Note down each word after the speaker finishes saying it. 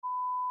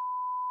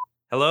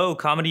Hello,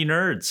 comedy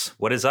nerds.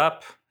 What is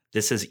up?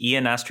 This is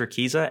Ian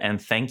Asterkiza,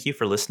 and thank you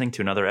for listening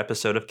to another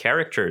episode of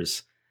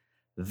Characters.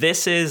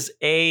 This is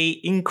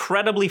a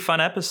incredibly fun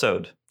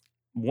episode.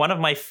 One of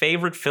my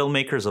favorite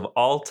filmmakers of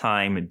all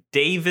time,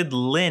 David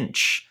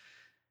Lynch,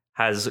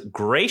 has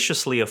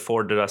graciously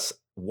afforded us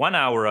 1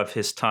 hour of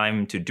his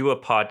time to do a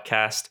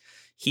podcast.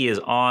 He is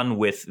on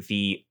with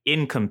the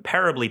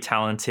incomparably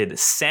talented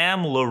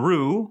Sam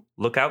LaRue.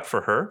 Look out for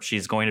her.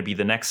 She's going to be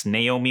the next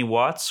Naomi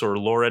Watts or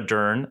Laura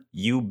Dern.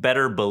 You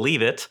better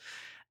believe it.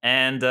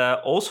 And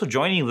also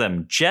joining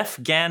them, Jeff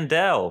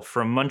Gandel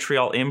from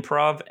Montreal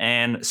Improv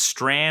and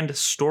Strand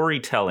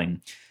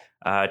Storytelling.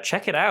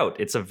 Check it out.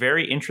 It's a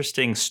very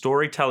interesting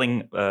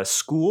storytelling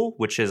school,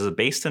 which is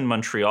based in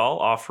Montreal,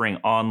 offering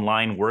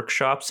online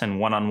workshops and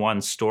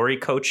one-on-one story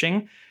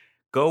coaching.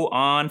 Go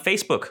on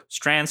Facebook,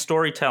 Strand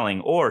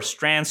Storytelling, or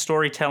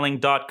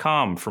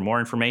strandstorytelling.com for more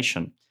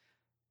information.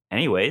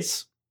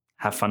 Anyways,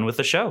 have fun with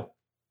the show.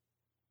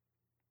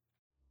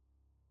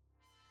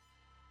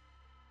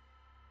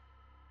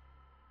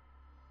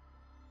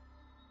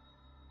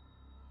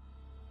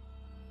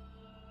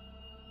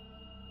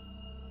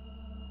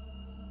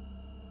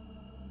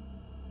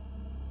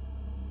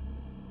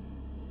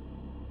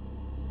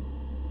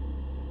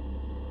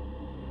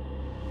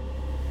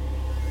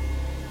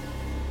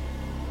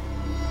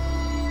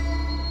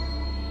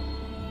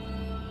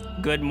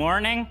 Good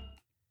morning.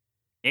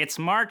 It's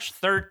March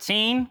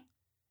 13,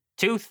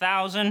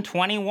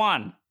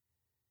 2021.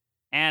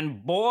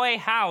 And boy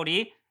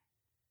howdy,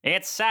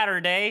 it's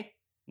Saturday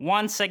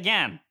once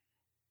again.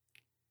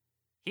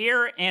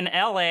 Here in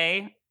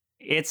LA,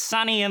 it's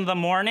sunny in the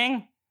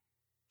morning,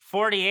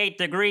 48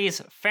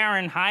 degrees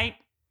Fahrenheit,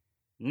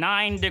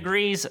 9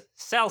 degrees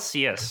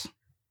Celsius.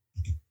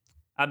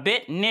 A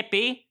bit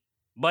nippy,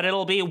 but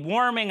it'll be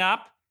warming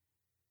up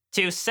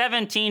to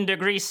 17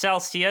 degrees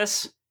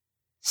Celsius,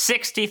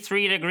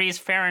 63 degrees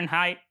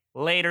Fahrenheit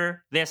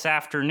later this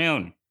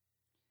afternoon.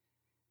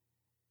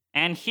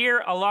 And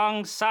here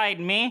alongside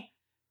me,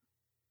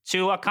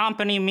 to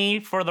accompany me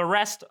for the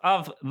rest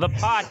of the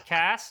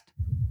podcast,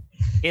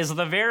 is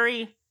the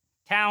very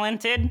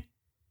talented,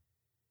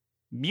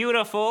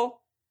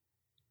 beautiful,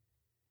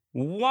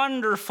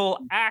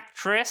 wonderful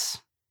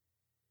actress,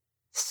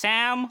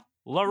 Sam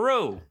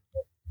LaRue.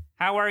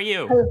 How are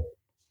you?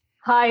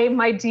 Hi,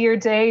 my dear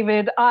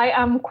David. I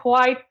am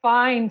quite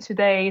fine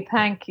today,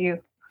 thank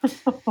you.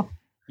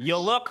 You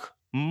look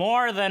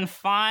more than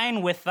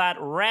fine with that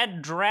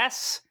red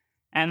dress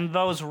and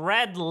those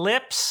red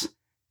lips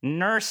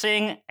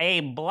nursing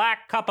a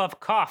black cup of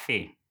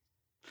coffee.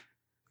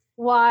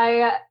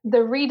 Why,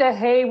 the Rita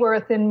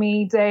Hayworth in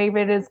me,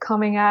 David, is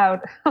coming out.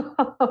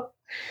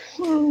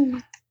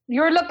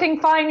 You're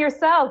looking fine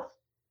yourself.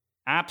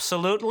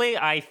 Absolutely.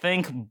 I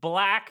think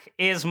black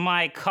is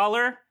my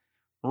color,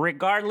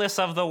 regardless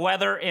of the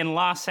weather in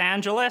Los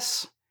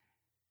Angeles.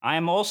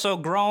 I'm also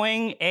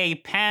growing a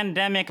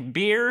pandemic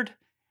beard,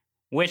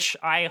 which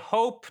I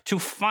hope to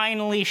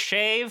finally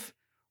shave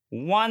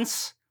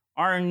once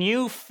our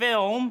new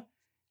film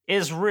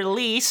is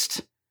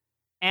released,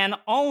 and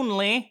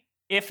only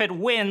if it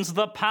wins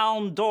the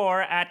Palme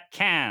d'Or at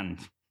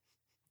Cannes.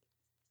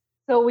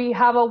 So we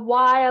have a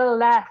while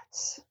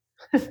left.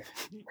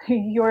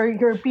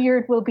 Your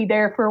beard will be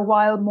there for a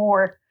while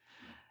more.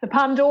 The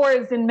Palme d'Or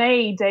is in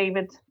May,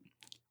 David.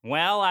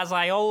 Well, as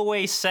I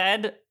always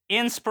said,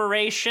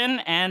 inspiration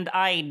and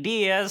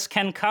ideas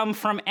can come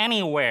from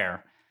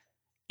anywhere,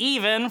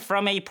 even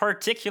from a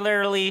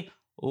particularly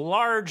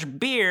large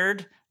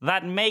beard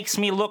that makes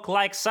me look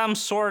like some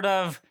sort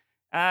of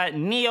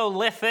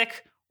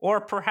Neolithic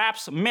or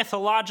perhaps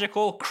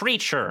mythological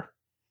creature.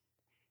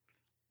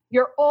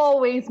 You're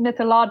always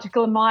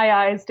mythological in my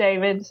eyes,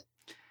 David.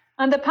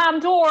 And the Palme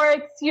d'Or,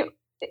 it's you.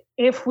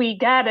 If we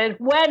get it,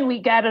 when we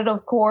get it,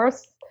 of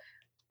course,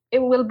 it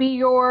will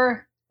be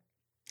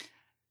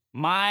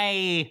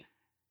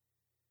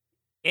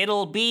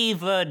it'll be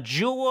the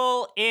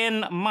jewel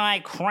in my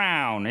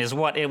crown is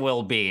what it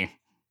will be.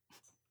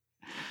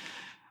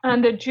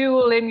 And a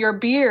jewel in your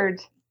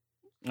beard.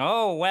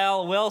 Oh,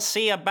 well, we'll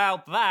see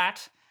about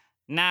that.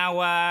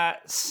 Now,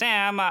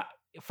 Sam,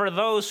 for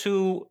those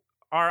who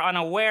are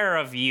unaware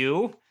of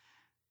you,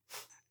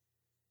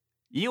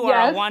 you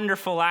are a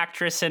wonderful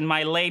actress in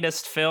my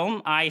latest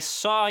film. I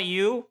saw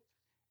you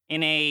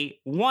in a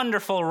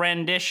wonderful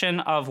rendition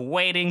of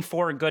Waiting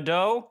for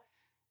Godot.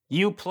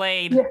 You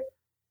played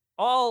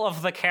all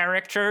of the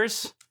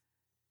characters.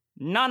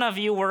 None of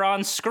you were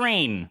on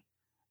screen.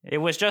 It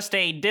was just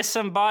a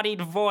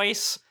disembodied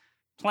voice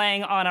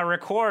playing on a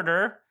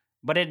recorder,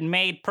 but it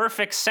made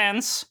perfect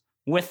sense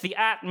with the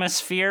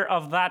atmosphere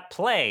of that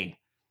play.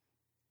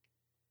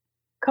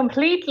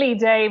 Completely,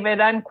 David,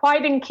 and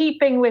quite in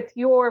keeping with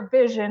your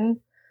vision.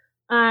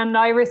 And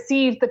I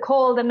received the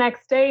call the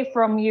next day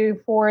from you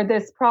for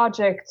this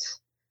project,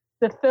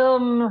 the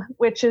film,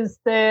 which is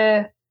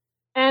the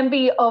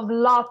envy of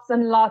lots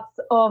and lots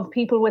of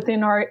people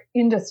within our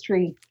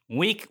industry.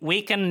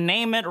 We can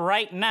name it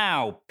right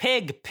now,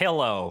 Pig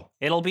Pillow.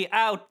 It'll be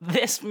out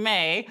this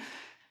May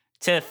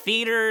to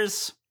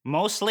theaters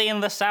mostly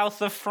in the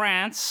south of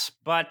France,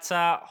 but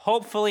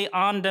hopefully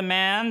on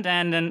demand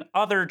and in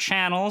other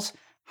channels,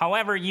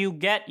 however you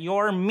get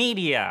your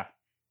media.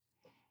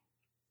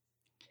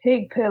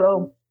 Pig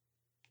Pillow.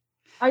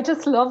 I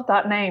just love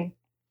that name.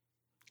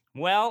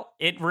 Well,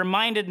 it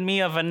reminded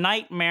me of a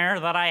nightmare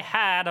that I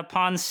had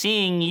upon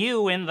seeing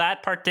you in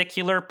that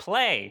particular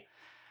play.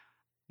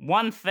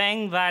 One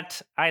thing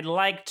that I'd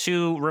like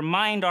to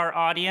remind our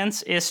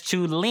audience is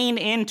to lean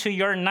into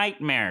your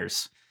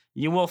nightmares.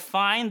 You will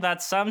find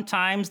that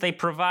sometimes they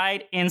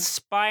provide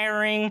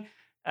inspiring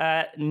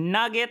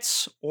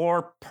nuggets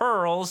or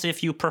pearls,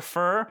 if you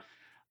prefer,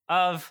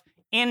 of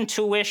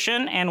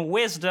intuition and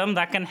wisdom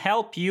that can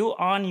help you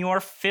on your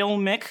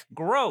filmic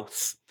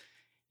growth.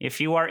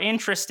 If you are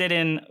interested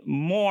in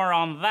more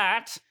on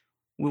that,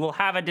 we will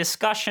have a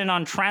discussion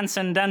on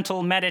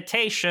transcendental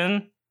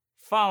meditation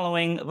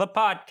following the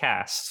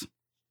podcast.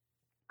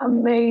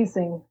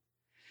 Amazing.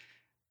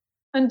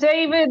 And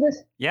David?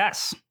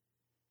 Yes?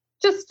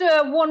 Just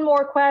one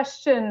more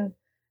question.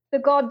 The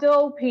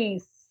Godot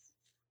piece.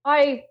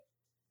 I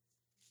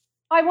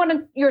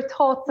wanted your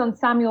thoughts on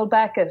Samuel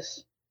Beckett.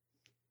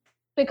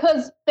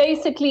 Because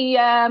basically,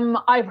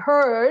 I've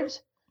heard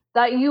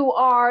that you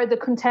are the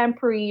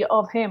contemporary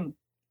of him.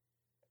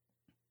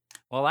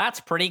 Well, that's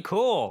pretty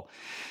cool.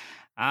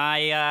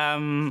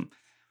 I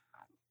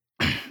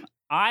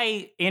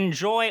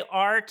enjoy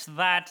art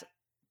that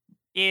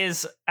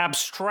is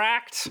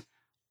abstract,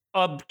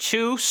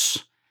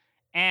 obtuse,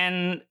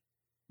 and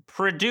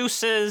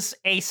produces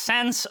a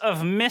sense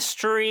of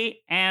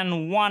mystery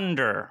and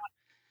wonder.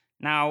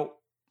 Now,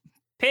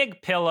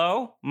 Pig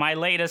Pillow, my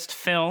latest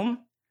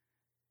film,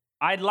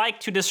 I'd like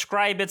to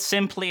describe it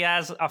simply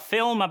as a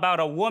film about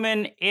a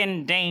woman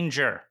in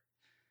danger.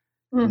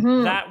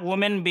 Mm-hmm. That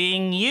woman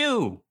being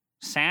you,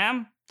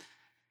 Sam.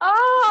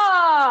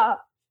 Ah!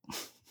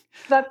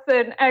 That's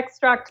an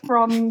extract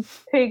from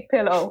Pig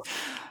Pillow.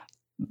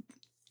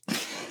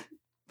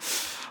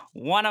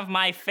 One of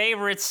my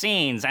favorite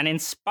scenes, and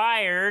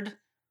inspired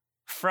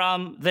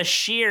from the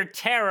sheer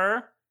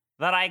terror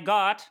that I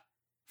got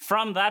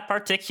from that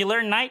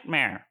particular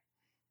nightmare.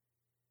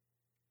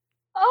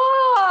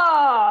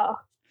 Ah!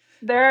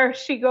 There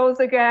she goes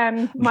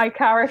again, my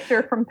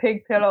character from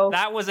Pig Pillow.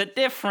 That was a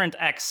different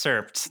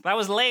excerpt. That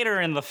was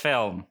later in the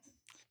film.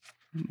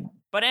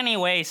 But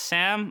anyway,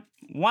 Sam,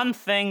 one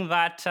thing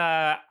that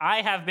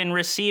I have been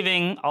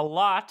receiving a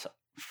lot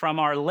from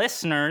our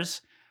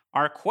listeners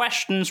are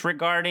questions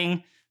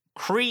regarding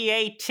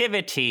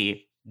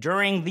creativity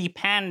during the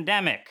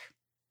pandemic.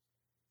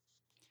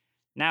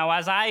 Now,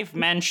 as I've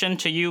mentioned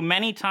to you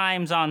many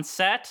times on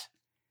set,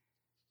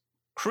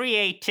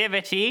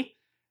 creativity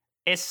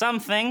is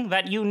something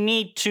that you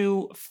need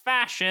to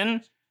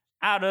fashion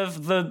out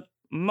of the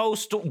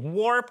most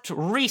warped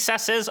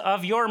recesses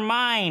of your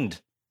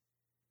mind.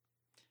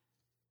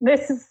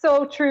 This is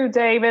so true,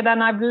 David,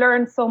 and I've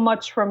learned so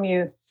much from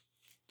you.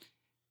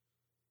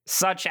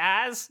 Such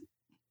as?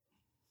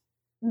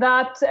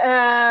 That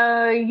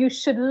you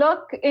should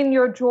look in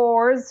your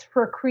drawers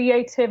for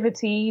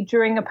creativity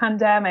during a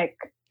pandemic.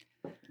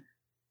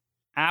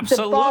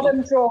 Absolutely.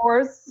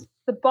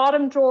 The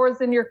bottom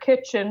drawers in your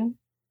kitchen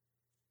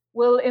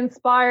will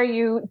inspire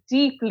you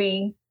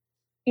deeply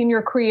in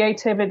your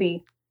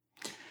creativity.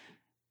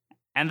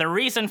 And the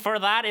reason for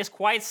that is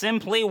quite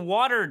simply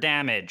water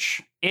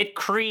damage. It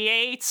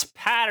creates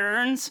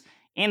patterns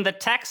in the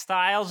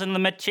textiles and the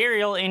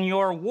material in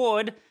your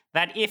wood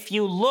that if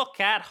you look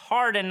at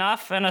hard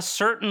enough in a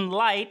certain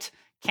light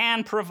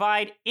can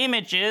provide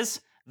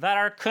images that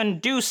are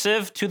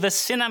conducive to the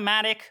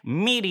cinematic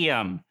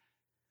medium.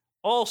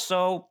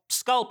 Also,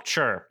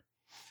 sculpture.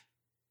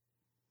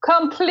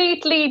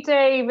 Completely,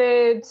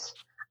 David.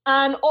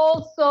 And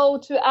also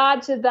to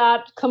add to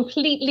that,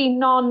 completely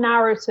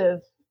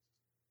non-narrative.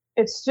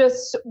 It's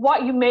just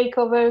what you make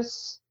of it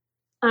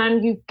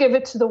and you give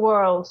it to the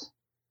world.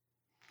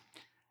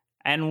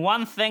 And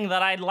one thing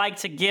that I'd like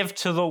to give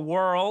to the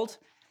world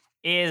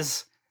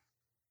is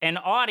an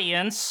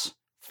audience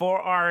for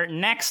our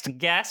next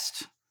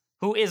guest,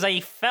 who is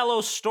a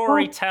fellow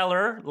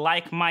storyteller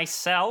like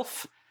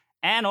myself,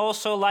 and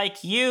also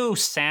like you,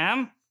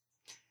 Sam.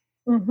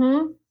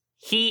 Mm-hmm.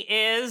 He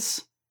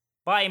is,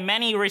 by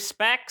many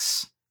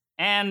respects,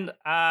 and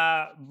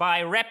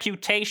by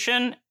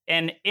reputation,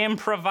 an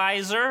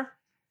improviser,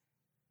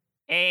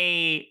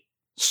 a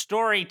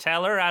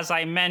storyteller, as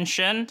I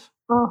mentioned,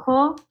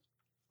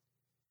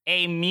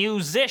 a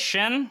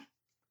musician,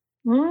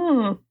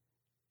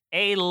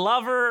 a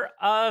lover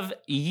of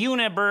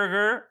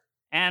Uniburger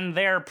and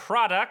their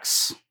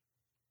products.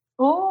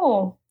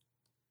 Oh.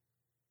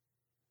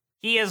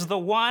 He is the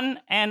one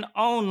and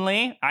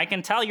only. I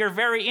can tell you're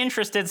very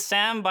interested,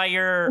 Sam, by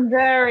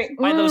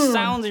those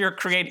sounds you're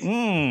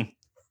creating.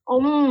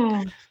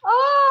 Oh,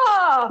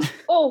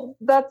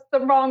 that's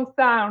the wrong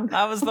sound.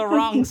 That was the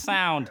wrong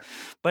sound.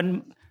 But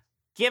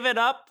give it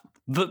up.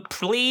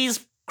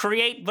 Please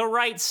create the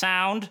right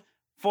sound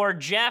for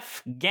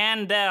Jeff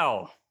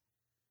Gandel.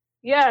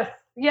 Yes.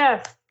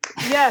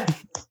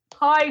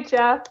 Hi,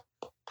 Jeff.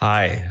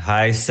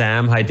 Hi,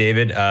 Sam. Hi,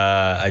 David.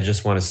 I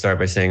just want to start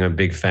by saying I'm a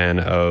big fan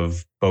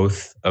of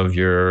both of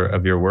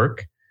your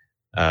work.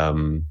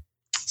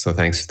 So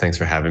thanks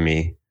for having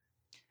me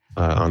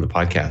on the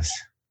podcast.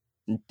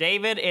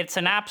 David, it's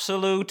an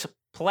absolute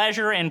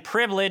pleasure and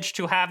privilege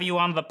to have you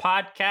on the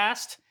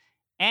podcast.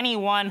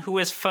 Anyone who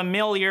is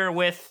familiar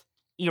with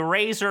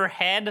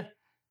Eraserhead,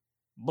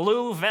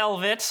 Blue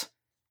Velvet,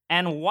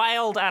 and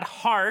Wild at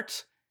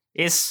Heart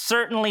is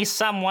certainly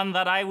someone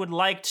that I would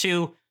like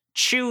to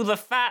chew the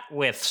fat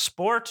with,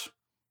 sport.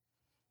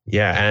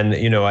 Yeah,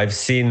 and I've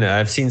seen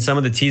some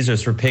of the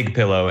teasers for Pig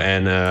Pillow,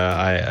 and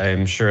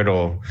I'm sure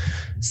it'll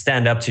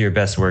stand up to your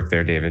best work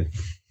there, David.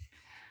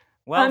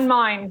 Well, and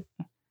mine.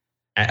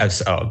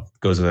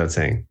 Goes without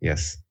saying.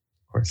 Yes,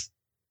 of course.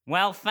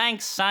 Well,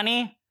 thanks,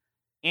 Sonny.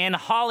 In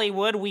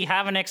Hollywood, we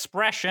have an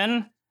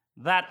expression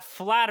that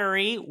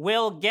flattery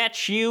will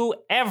get you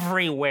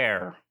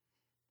everywhere.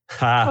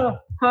 Ha.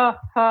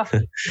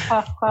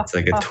 It's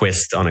like a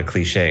twist on a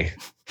cliche.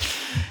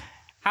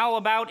 How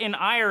about in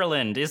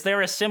Ireland? Is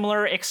there a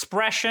similar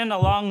expression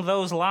along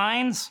those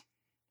lines?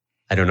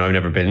 I don't know. I've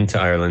never been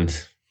to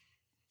Ireland.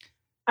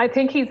 I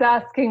think he's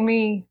asking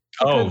me.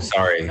 Oh,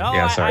 sorry. No,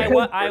 yeah, sorry.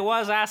 I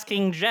was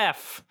asking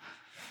Jeff.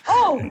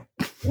 Oh,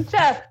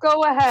 Jeff,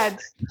 go ahead.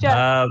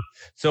 Jeff.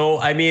 So,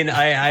 I mean,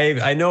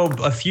 I know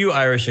a few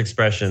Irish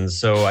expressions.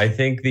 So I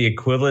think the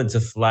equivalent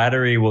to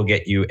flattery will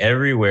get you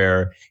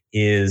everywhere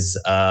is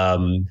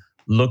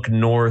look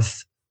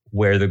north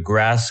where the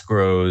grass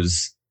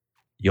grows.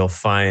 You'll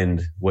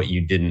find what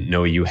you didn't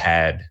know you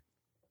had.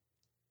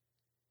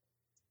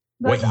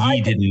 What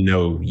ye didn't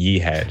know ye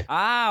had.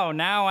 Oh,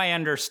 now I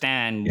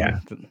understand. Yeah.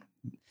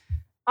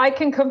 I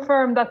can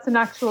confirm that's an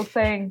actual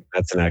saying.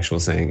 That's an actual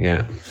saying,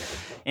 yeah.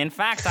 In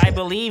fact, I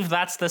believe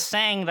that's the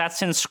saying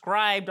that's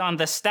inscribed on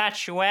the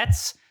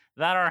statuettes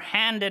that are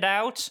handed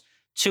out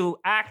to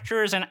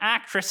actors and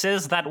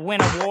actresses that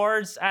win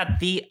awards at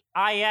the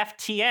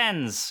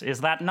IFTNs.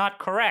 Is that not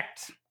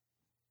correct?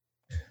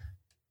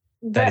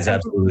 That is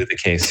absolutely the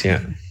case,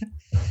 yeah.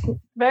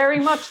 Very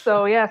much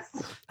so, yes.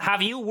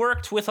 Have you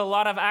worked with a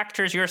lot of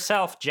actors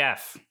yourself,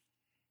 Jeff?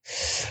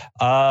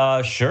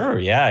 Sure,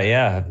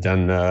 yeah. I've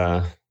done,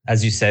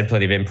 as you said,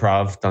 plenty of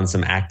improv, done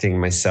some acting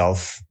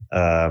myself.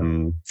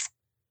 I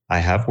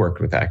have worked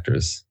with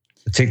actors.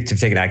 I've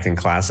taken acting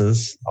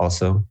classes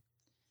also.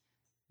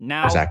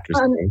 Now, as actors.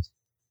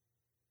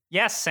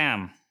 Yes,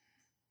 Sam.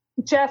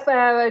 Jeff,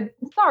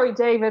 sorry,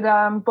 David,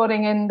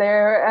 butting in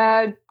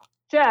there.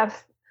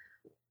 Jeff,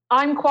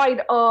 I'm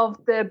quite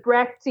of the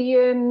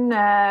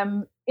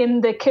Brechtian,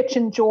 in the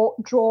kitchen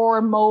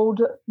drawer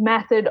mode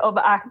method of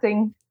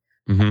acting.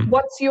 Mm-hmm.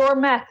 What's your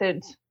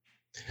method?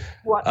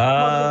 What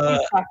have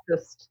you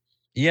practiced?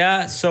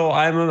 Yeah, so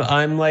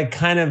I'm like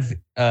kind of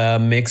a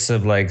mix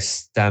of like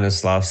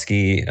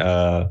Stanislavski,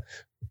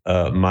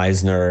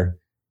 Meisner,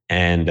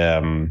 and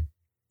a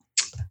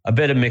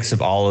bit of mix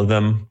of all of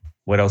them.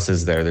 What else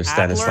is there? There's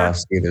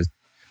Stanislavski, there's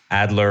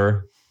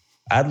Adler.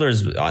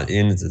 Adler's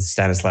in the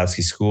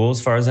Stanislavski school,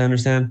 as far as I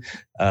understand.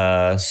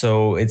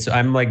 So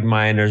I'm like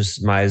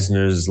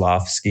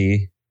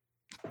Meisner-Slavski.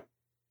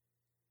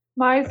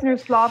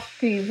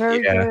 Meisner-Slavski,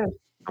 very good.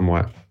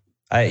 Somewhat.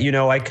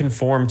 I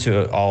conform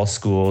to all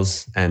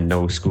schools and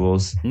no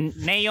schools.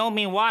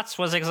 Naomi Watts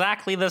was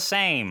exactly the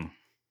same.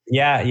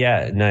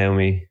 Yeah,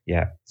 Naomi.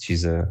 Yeah,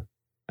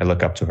 I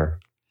look up to her.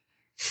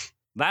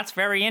 That's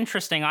very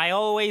interesting. I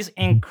always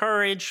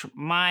encourage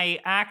my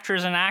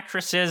actors and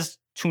actresses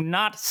to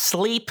not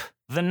sleep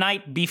the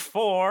night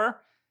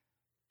before,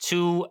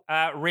 to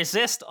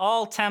resist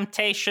all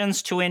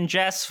temptations to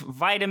ingest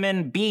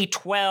vitamin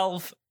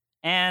B12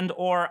 and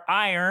or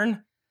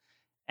iron,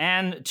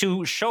 and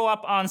to show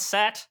up on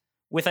set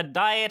with a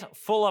diet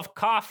full of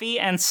coffee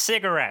and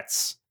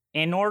cigarettes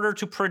in order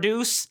to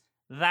produce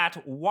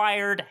that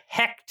wired,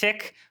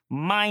 hectic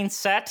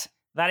mindset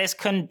that is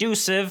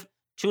conducive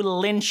to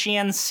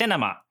Lynchian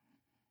cinema.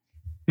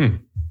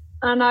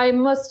 And I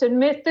must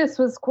admit, this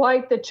was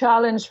quite the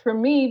challenge for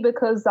me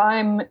because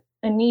I'm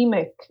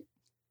anemic.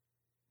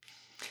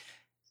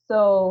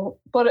 So,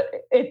 but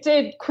it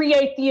did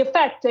create the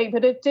effect,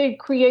 David. It did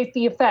create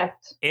the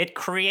effect. It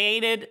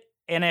created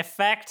an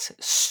effect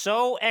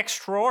so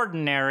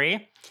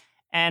extraordinary.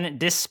 And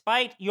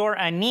despite your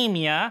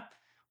anemia,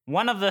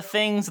 one of the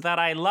things that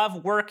I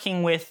love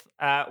working with,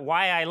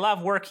 why I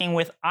love working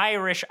with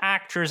Irish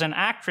actors and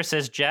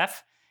actresses,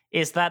 Jeff,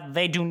 is that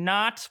they do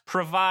not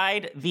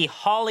provide the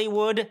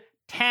Hollywood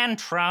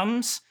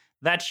tantrums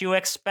that you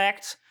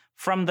expect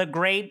from the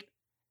great,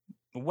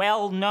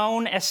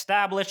 well-known,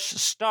 established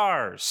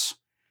stars.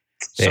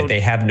 They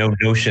have no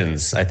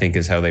notions, I think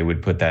is how they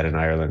would put that in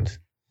Ireland.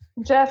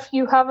 Jeff,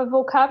 you have a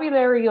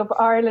vocabulary of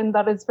Ireland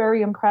that is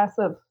very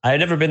impressive. I've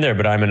never been there,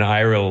 but I'm an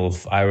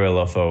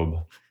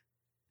Irilophobe.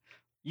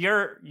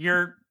 You're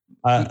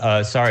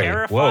sorry.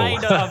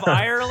 Terrified of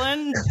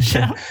Ireland?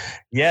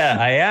 Yeah,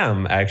 I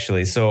am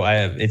actually. So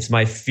it's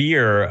my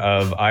fear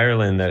of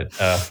Ireland that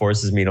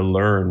forces me to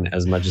learn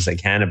as much as I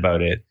can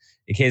about it,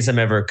 in case I'm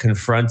ever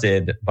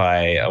confronted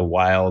by a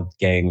wild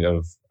gang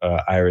of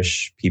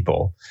Irish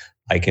people.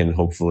 I can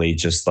hopefully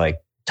just like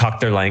talk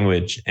their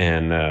language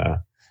and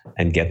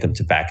get them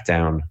to back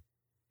down.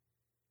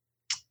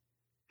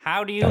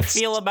 How do you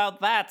feel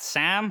about that,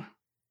 Sam?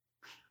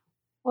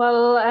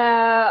 Well,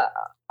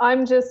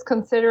 I'm just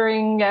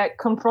considering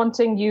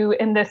confronting you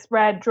in this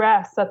red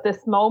dress at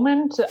this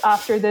moment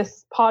after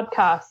this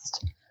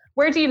podcast.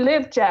 Where do you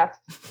live, Jeff?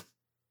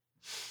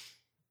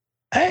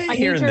 Hey,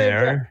 here and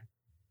there.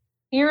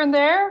 Here and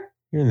there?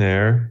 Here and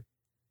there.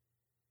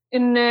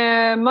 In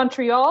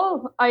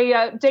Montreal?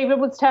 David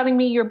was telling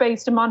me you're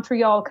based in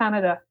Montreal,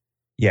 Canada.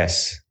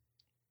 Yes.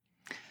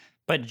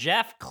 But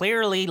Jeff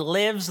clearly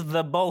lives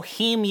the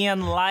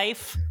bohemian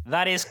life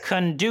that is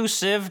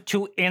conducive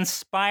to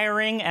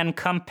inspiring and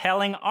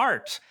compelling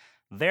art.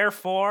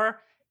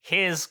 Therefore,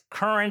 his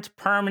current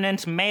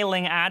permanent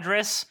mailing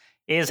address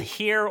is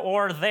Here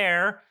or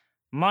There,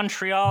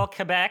 Montreal,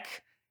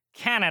 Quebec,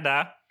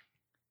 Canada.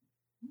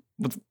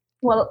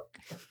 Well,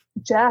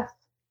 Jeff,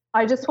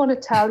 I just want to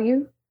tell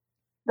you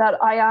that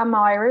I am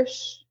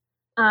Irish,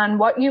 and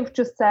what you've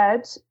just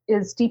said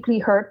is deeply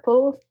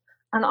hurtful.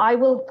 And I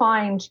will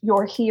find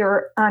you're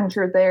here and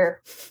you're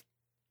there.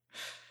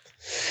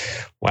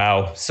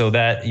 Wow. So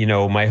that,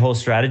 my whole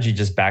strategy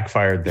just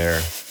backfired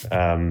there,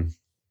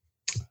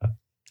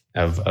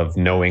 of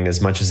knowing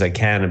as much as I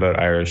can about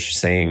Irish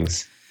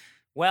sayings.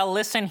 Well,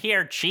 listen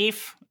here,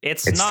 Chief.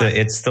 It's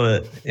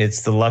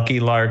the lucky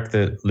lark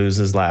that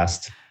loses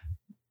last,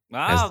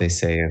 as they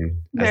say in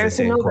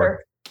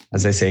Cork.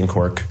 As they say in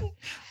Cork.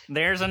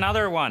 There's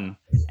another one.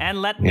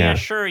 And let me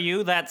assure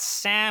you that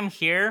Sam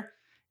here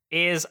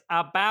is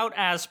about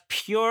as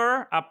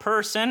pure a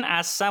person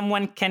as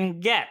someone can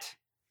get.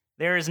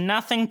 There is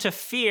nothing to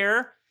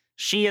fear.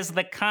 She is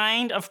the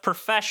kind of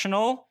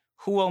professional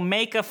who will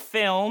make a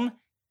film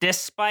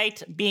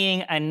despite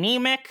being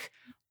anemic,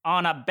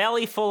 on a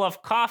belly full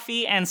of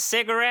coffee and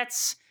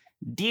cigarettes,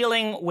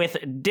 dealing with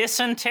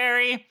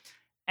dysentery,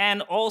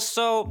 and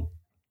also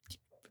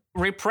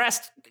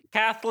repressed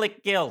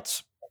Catholic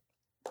guilt.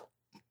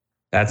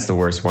 That's the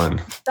worst one.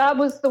 That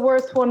was the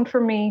worst one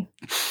for me.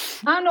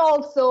 And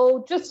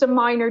also, just a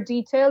minor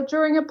detail,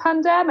 during a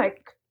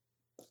pandemic.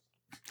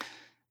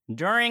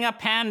 During a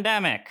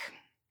pandemic.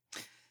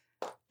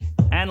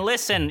 And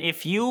listen,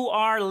 if you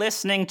are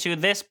listening to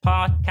this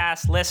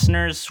podcast,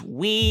 listeners,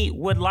 we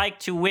would like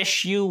to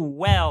wish you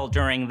well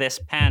during this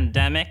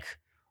pandemic.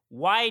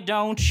 Why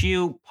don't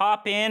you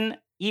pop in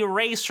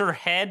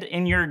Eraserhead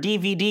in your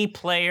DVD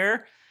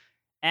player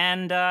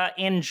and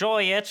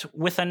enjoy it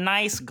with a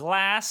nice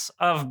glass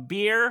of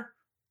beer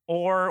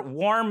or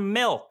warm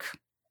milk?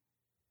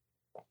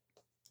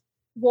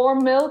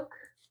 Warm milk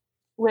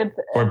with...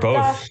 Or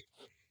both.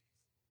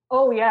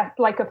 Oh, yes,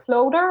 like a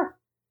floater?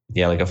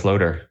 Yeah, like a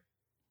floater.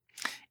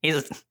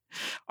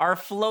 Are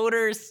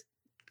floaters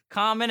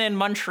common in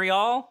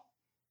Montreal?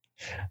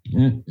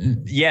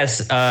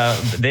 Yes,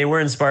 they were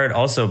inspired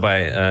also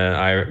by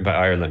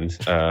Ireland.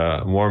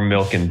 Warm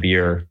milk and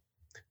beer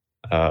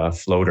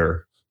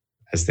floater,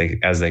 as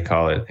they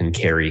call it in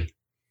Kerry,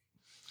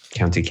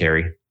 County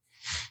Kerry.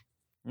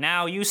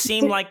 Now, you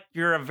seem like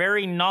you're a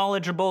very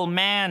knowledgeable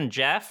man,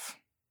 Jeff.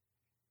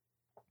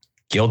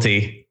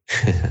 Guilty.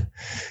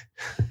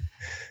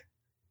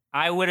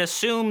 I would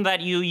assume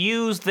that you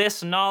use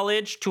this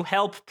knowledge to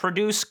help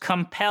produce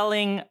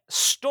compelling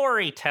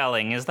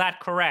storytelling. Is that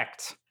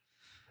correct?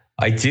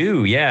 I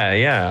do.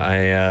 Yeah.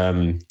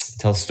 I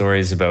tell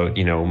stories about,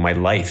 my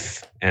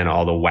life and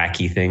all the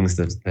wacky things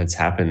that's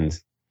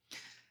happened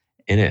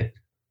in it.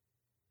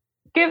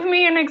 Give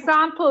me an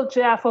example,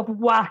 Jeff, of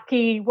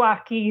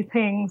wacky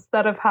things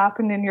that have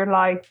happened in your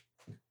life.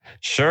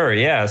 Sure.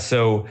 Yeah.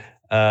 So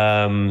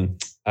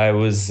I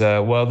was,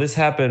 this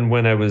happened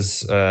when I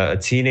was a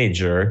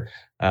teenager.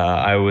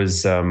 I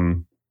was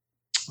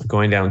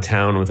going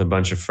downtown with a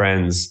bunch of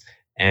friends,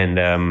 and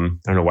I don't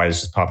know why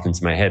this just popped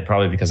into my head,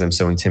 probably because I'm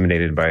so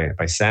intimidated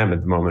by Sam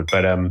at the moment.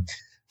 But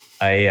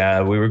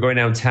we were going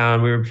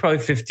downtown. We were probably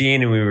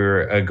 15, and we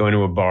were going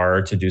to a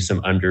bar to do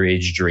some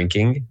underage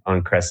drinking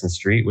on Crescent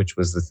Street, which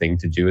was the thing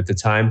to do at the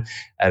time,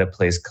 at a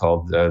place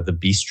called the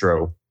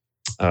Bistro,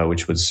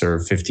 which would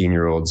serve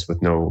 15-year-olds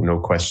with no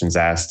questions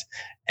asked.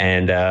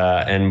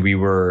 And we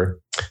were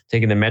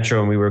taking the metro,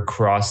 and we were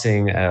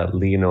crossing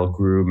Lionel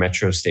Groulx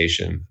metro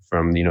station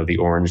from the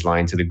orange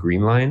line to the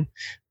green line.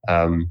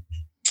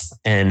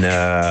 And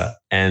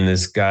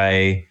this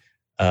guy,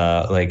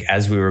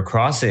 as we were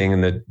crossing,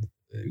 and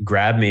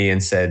grabbed me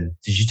and said,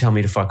 "Did you tell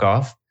me to fuck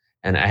off?"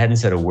 And I hadn't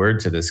said a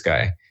word to this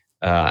guy.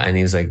 And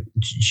he was like,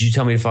 "Did you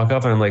tell me to fuck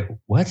off?" And I'm like,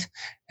 "What?"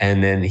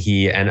 And then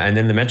and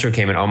then the metro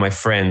came, and all my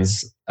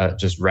friends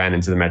just ran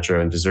into the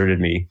metro and deserted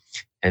me.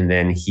 And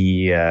then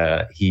he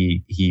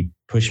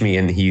pushed me,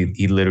 and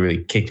he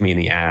literally kicked me in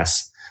the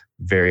ass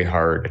very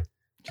hard.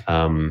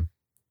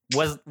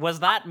 Was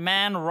that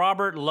man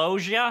Robert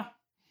Loggia?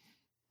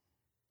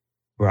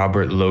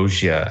 Robert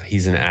Loggia.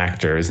 He's an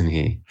actor, isn't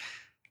he?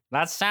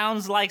 That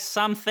sounds like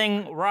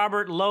something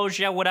Robert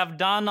Loggia would have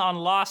done on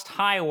Lost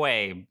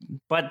Highway,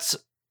 but...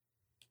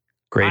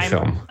 Great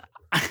film.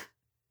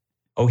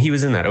 Oh, he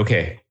was in that.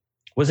 Okay.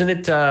 Wasn't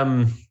it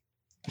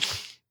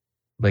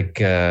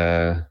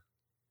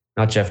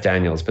not Jeff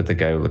Daniels, but the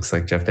guy who looks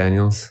like Jeff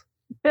Daniels.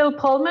 Bill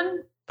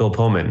Pullman? Bill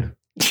Pullman.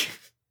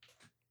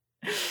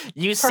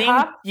 You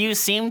Perhaps.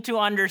 seem to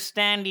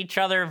understand each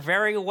other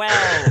very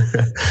well,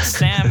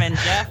 Sam and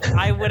Jeff.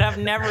 I would have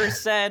never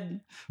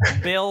said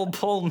Bill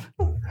Pullman.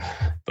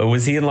 But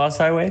was he in Lost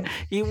Highway?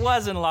 He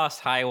was in Lost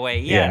Highway,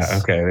 yes. Yeah,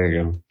 okay, there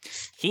you go.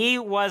 He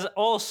was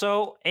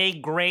also a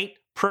great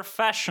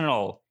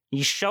professional.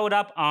 He showed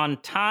up on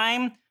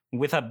time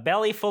with a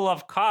belly full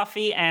of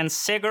coffee and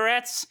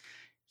cigarettes.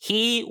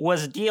 He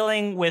was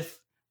dealing with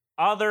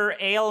other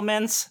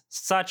ailments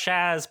such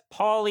as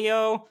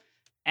polio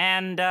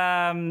and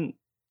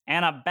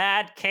a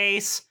bad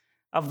case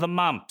of the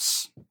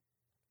mumps.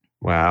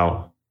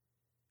 Wow.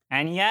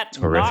 And yet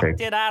Terrific.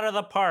 knocked it out of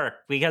the park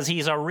because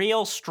he's a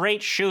real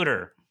straight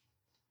shooter.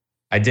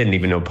 I didn't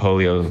even know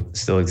polio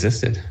still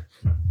existed.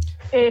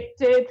 It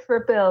did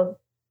for Bill.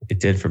 It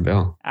did for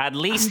Bill. At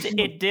least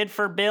it did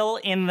for Bill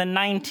in the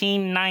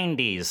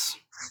 1990s.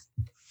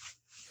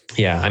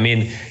 Yeah, I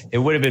mean, it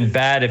would have been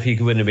bad if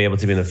he wouldn't have been able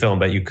to be in the film,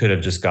 but you could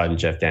have just gotten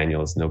Jeff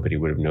Daniels. Nobody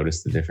would have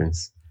noticed the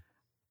difference.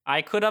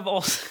 I could have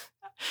also...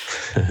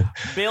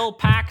 Bill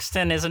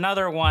Paxton is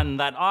another one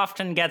that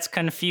often gets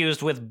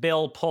confused with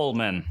Bill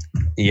Pullman.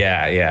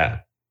 Yeah.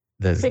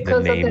 Because The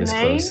of name the is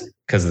name? close.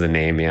 Because of the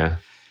name, yeah.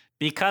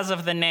 Because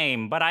of the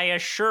name, but I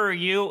assure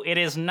you it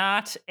is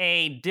not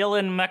a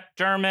Dylan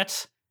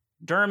McDermott,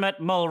 Dermot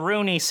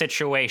Mulrooney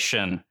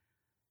situation.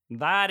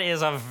 That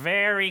is a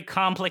very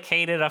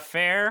complicated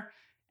affair,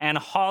 and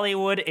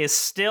Hollywood is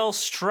still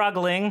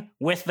struggling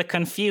with the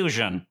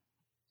confusion.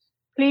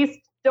 Please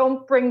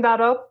don't bring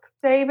that up,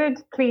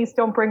 David. Please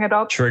don't bring it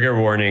up. Trigger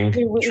warning.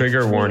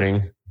 Trigger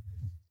warning.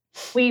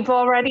 We've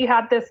already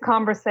had this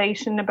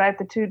conversation about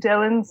the two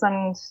Dylans,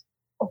 and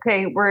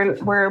okay,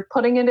 we're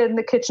putting it in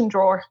the kitchen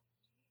drawer.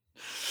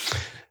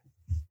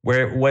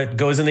 What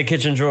goes in the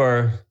kitchen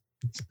drawer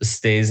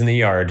stays in the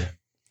yard,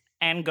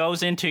 And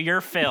goes into your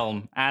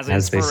film as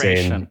as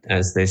inspiration.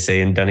 they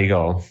say in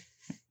Donegal.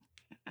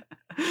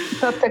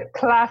 That's a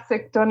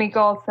classic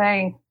Donegal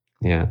saying.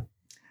 Yeah.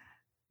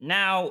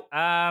 Now,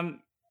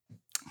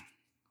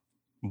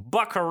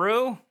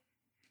 Buckaroo,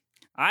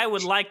 I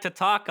would like to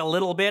talk a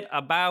little bit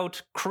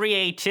about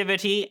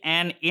creativity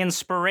and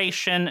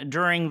inspiration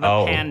during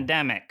the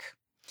pandemic.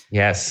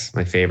 Yes,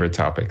 my favorite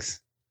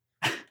topics.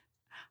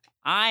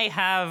 I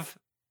have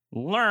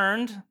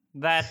learned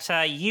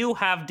that you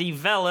have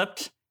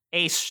developed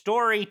a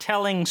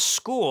storytelling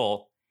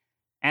school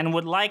and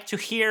would like to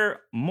hear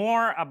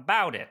more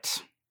about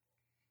it.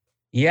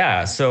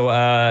 Yeah, so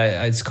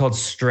it's called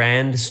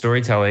Strand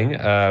Storytelling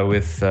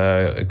with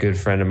a good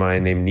friend of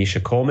mine named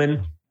Nisha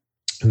Coleman,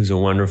 who's a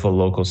wonderful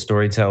local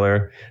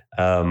storyteller.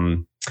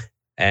 We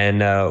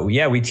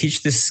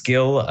teach this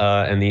skill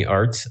and the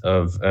art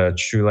of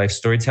true life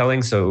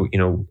storytelling. So,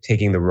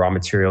 taking the raw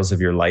materials of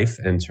your life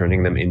and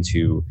turning them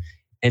into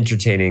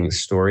entertaining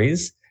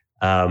stories.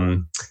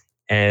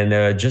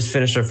 Just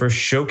finished our first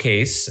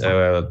showcase.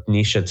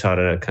 Nisha taught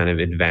a kind of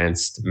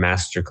advanced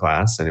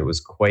masterclass, and it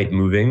was quite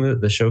moving,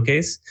 the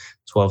showcase,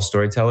 12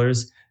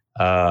 storytellers.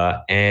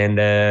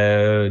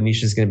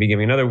 Nisha's going to be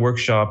giving another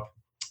workshop,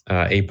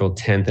 April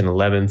 10th and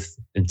 11th,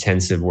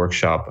 intensive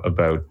workshop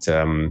about,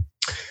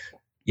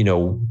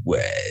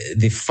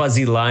 the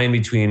fuzzy line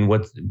between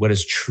what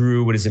is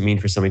true, what does it mean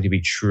for something to be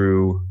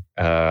true,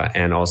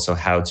 and also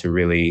how to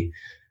really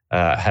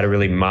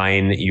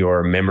mine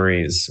your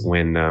memories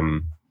when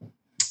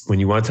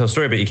you want to tell a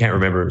story, but you can't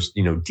remember,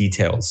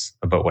 details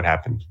about what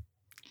happened.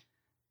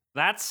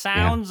 That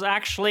sounds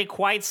actually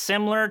quite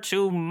similar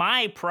to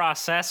my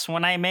process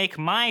when I make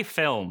my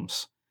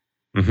films.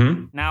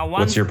 Mm-hmm. Now,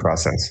 what's your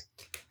process?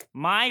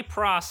 My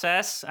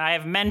process, I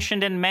have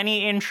mentioned in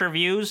many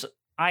interviews,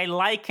 I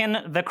liken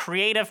the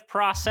creative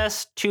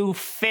process to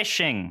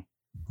fishing.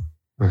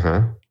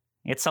 Uh-huh.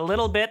 It's a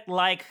little bit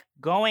like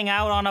going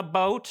out on a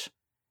boat,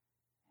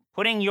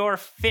 putting your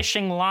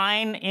fishing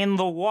line in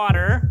the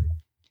water,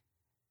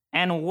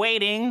 and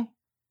waiting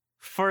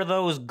for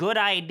those good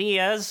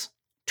ideas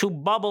to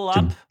bubble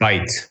up.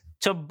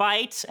 To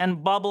bite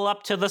and bubble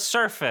up to the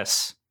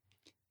surface.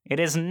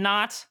 It is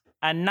not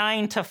a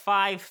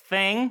 9-to-5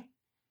 thing,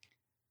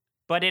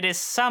 but it is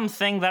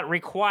something that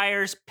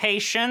requires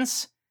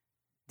patience,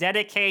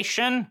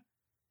 dedication,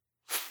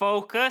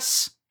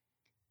 focus,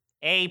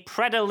 a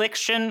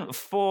predilection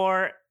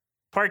for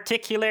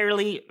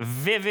particularly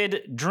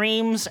vivid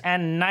dreams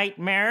and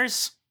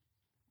nightmares,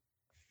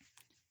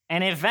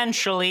 and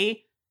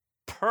eventually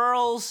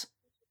pearls,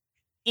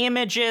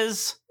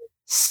 images,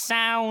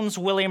 sounds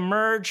will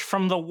emerge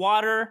from the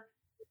water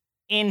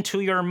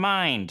into your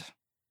mind.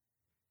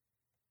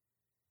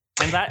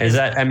 And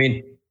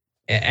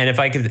and if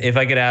I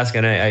could ask,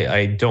 and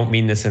I don't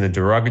mean this in a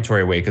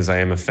derogatory way because I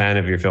am a fan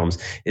of your films,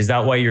 is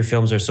that why your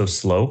films are so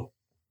slow?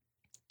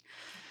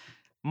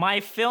 My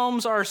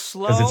films are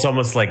slow. Because it's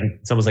almost like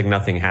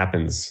nothing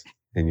happens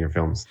in your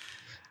films.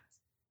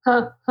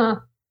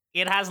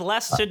 It has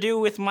less to do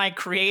with my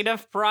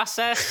creative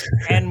process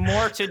and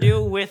more to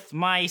do with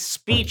my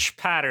speech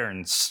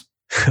patterns.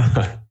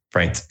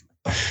 Right.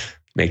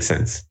 Makes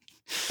sense.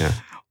 Yeah.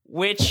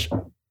 which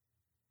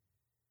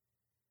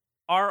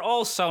are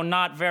also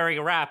not very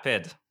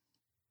rapid.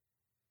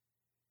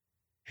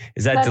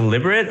 Is that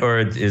deliberate, or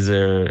is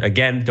there,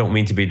 again, don't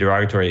mean to be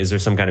derogatory, is there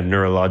some kind of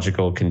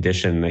neurological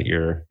condition that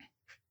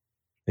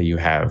you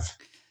have?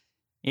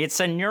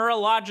 It's a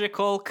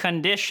neurological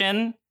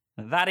condition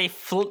that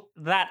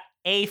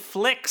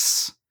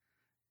afflicts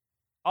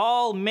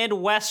all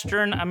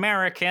Midwestern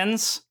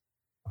Americans.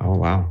 Oh,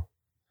 wow.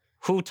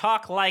 Who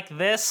talk like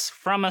this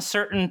from a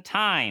certain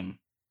time.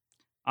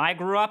 I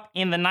grew up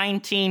in the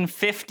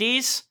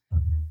 1950s.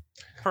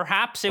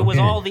 Perhaps it was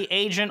all the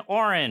Agent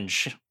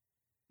Orange.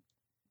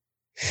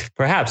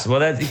 Perhaps. Well,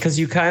 that's because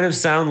you kind of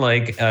sound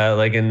like a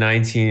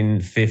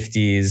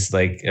 1950s,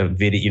 like a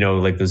video,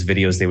 like those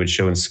videos they would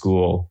show in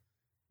school.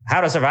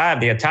 How to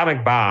survive the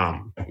atomic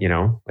bomb,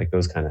 like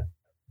those kind of.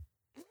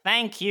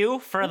 Thank you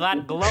for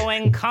that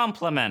glowing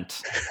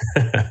compliment.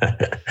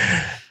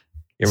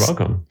 You're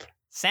welcome.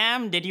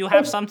 Sam, did you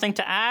have something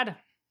to add?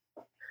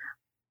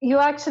 You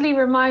actually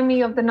remind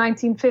me of the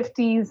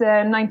 1950s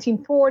and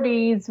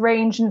 1940s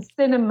range in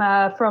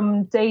cinema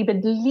from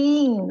David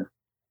Lean.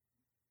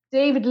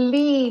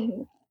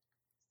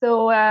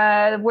 So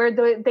where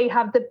they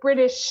have the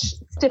British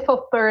stiff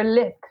upper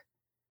lip.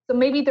 So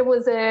maybe there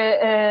was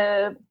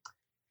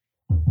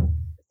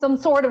some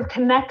sort of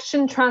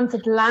connection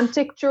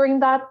transatlantic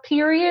during that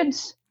period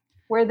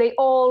where they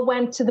all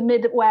went to the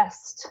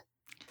Midwest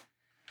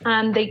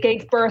and they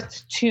gave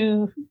birth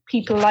to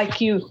people like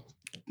you.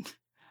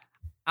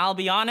 I'll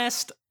be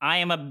honest, I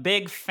am a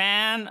big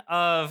fan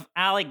of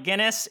Alec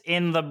Guinness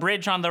in The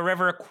Bridge on the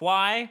River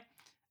Kwai,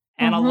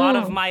 and a lot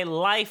of my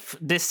life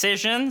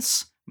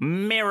decisions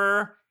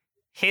mirror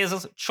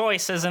his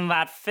choices in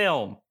that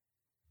film.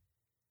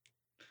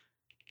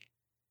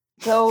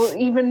 So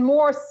even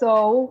more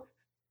so,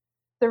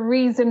 the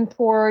reason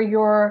for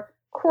your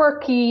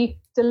quirky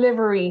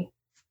delivery.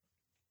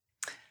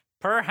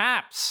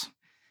 Perhaps.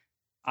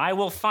 I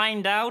will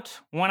find out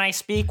when I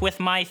speak with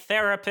my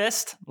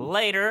therapist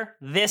later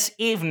this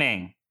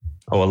evening.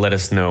 Oh, well, let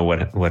us know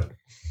what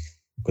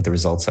the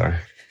results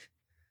are.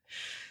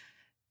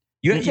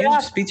 You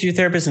speak to your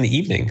therapist in the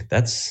evening.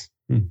 That's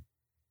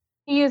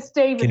He is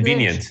David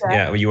convenient. Lynch.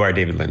 Yeah, well, you are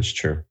David Lynch,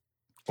 true.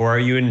 Or are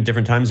you in a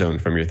different time zone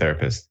from your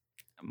therapist?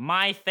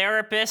 My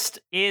therapist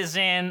is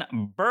in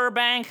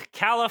Burbank,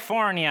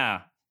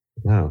 California.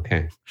 Oh,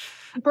 okay.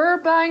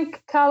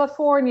 Burbank,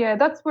 California.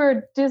 That's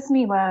where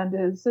Disneyland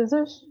is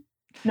it?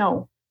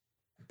 No.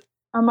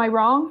 Am I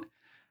wrong?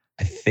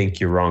 I think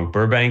you're wrong.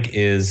 Burbank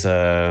is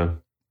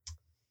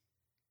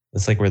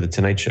it's like where the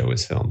Tonight Show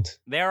is filmed.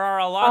 There are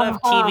a lot of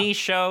TV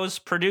shows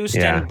produced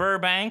in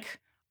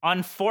Burbank.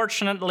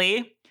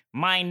 Unfortunately,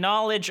 my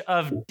knowledge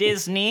of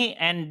Disney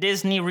and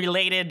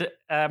Disney-related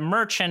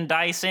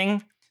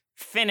merchandising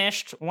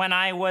finished when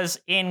I was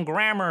in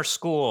grammar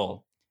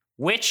school,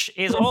 which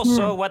is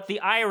also what the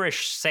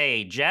Irish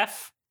say,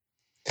 Jeff.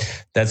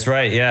 That's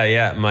right.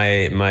 Yeah.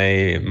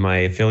 My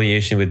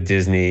affiliation with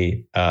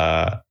Disney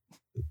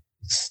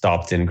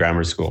stopped in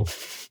grammar school.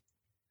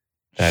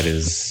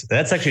 That's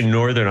actually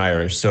Northern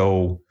Irish.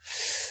 So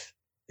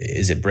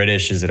is it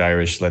British? Is it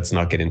Irish? Let's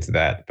not get into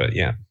that. But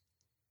yeah.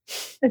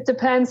 It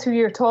depends who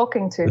you're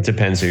talking to. It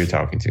depends who you're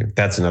talking to.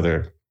 That's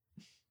another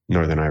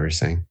Northern Irish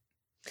saying.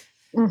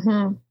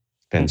 Mm-hmm.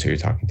 Depends who you're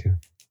talking to.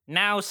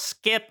 Now,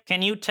 Skip,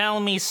 can you tell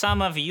me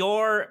some of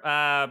your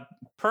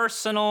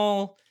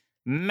personal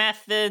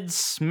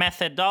methods,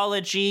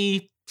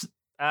 methodology,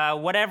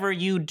 whatever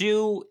you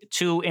do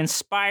to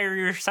inspire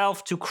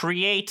yourself to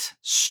create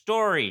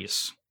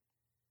stories?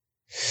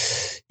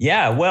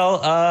 Yeah,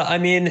 well, I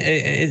mean,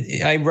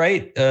 I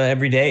write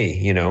every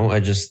day, I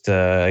just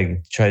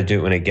I try to do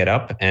it when I get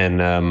up.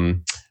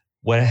 And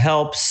what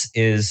helps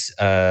is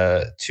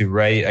to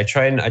write. I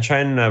try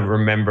and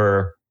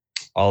remember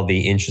all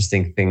the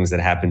interesting things that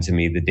happened to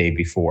me the day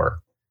before,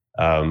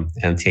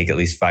 and take at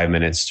least 5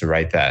 minutes to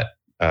write that,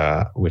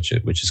 which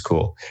is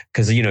cool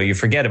because you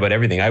forget about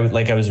everything. I was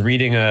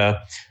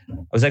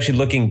actually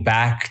looking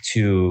back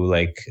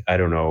to I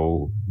don't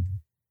know,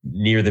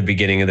 near the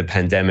beginning of the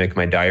pandemic,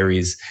 my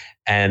diaries,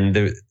 and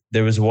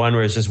there was one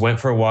where I just went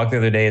for a walk the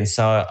other day and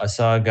saw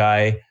a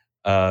guy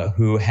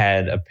who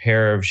had a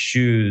pair of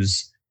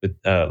shoes with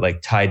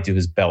tied to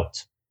his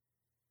belt.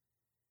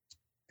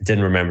 I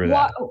didn't remember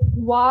that.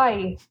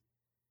 Why?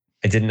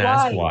 I didn't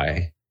ask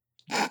why.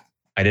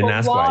 I didn't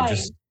ask why.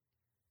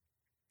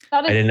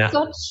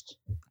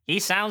 He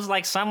sounds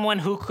like someone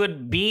who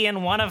could be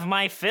in one of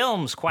my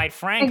films, quite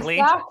frankly.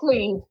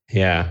 Exactly.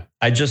 Yeah,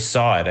 I just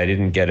saw it. I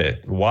didn't get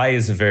it. Why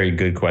is a very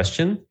good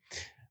question.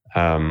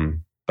 But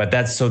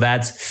it's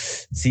about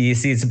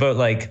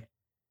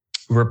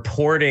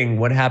reporting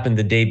what happened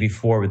the day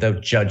before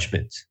without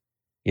judgment.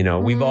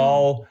 We've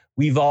all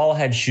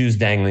had shoes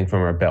dangling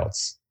from our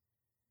belts.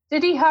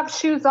 Did he have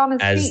shoes on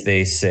his feet? As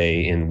they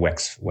say in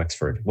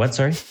Wexford. What,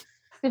 sorry?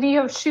 Did he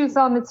have shoes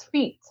on his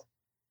feet?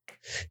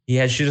 He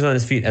had shoes on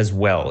his feet as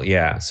well,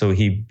 yeah. So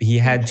he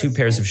had two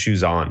pairs of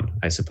shoes on,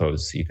 I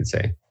suppose you could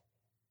say.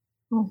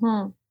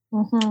 Mm-hmm.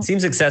 Mm-hmm.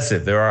 Seems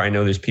excessive. I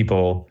know there's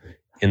people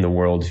in the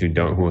world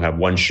who have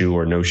one shoe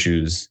or no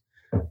shoes.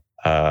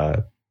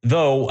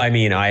 Though, I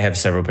mean, I have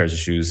several pairs of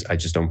shoes. I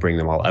just don't bring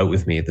them all out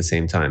with me at the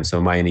same time. So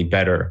am I any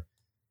better?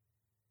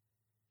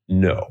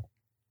 No.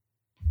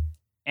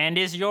 And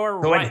is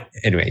your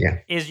anyway,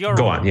 yeah.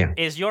 Go on, yeah.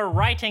 Is your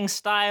writing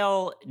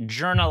style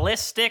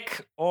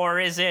journalistic, or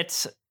is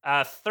it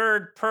a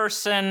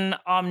third-person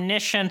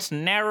omniscient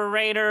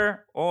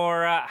narrator,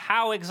 or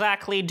how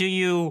exactly do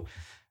you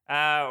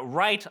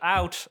write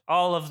out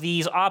all of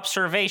these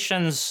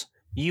observations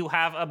you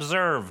have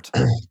observed?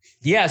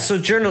 Yeah, so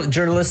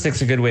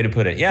journalistic's a good way to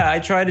put it. Yeah, I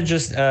try to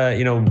just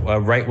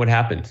write what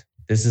happened.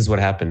 This is what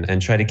happened,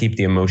 and try to keep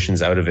the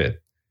emotions out of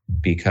it,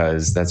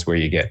 because that's where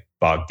you get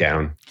bogged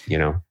down, you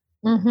know.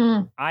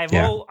 Mm-hmm.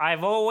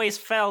 I've always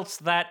felt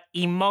that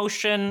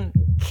emotion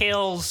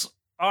kills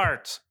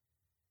art.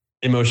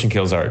 Emotion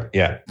kills art.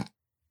 Yeah,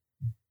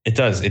 it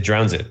does. It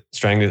drowns it,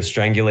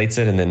 strangulates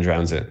it, and then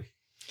drowns it.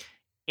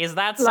 Is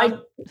that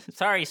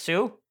Sorry,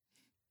 Sue.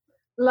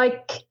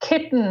 Like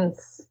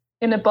kittens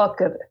in a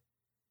bucket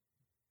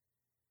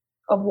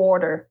of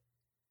water.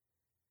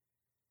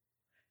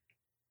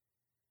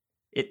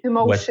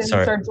 Emotions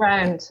are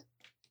drowned.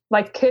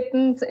 Like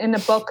kittens in a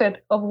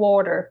bucket of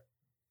water.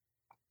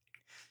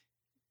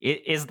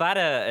 Is that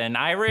an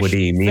Irish What do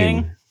you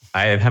mean? thing?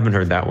 I haven't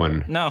heard that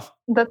one. No.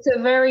 That's a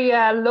very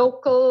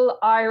local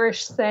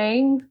Irish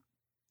saying.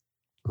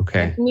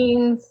 Okay. It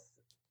means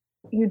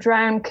you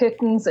drown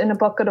kittens in a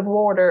bucket of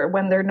water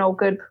when they're no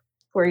good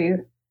for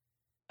you.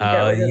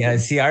 Yeah,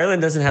 see,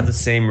 Ireland doesn't have the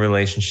same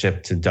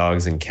relationship to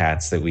dogs and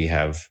cats that we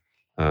have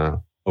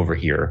over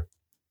here.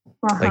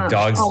 Like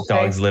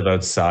dogs live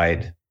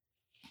outside.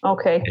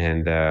 Okay.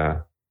 And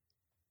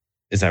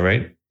is that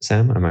right,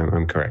 Sam?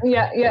 I'm correct.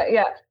 Yeah,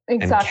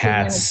 exactly.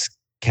 And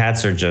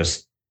cats are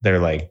just, they're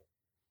like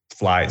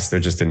flies. They're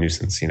just a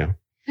nuisance, you know.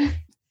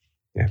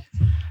 Yeah.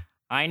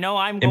 I know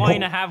I'm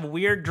going to have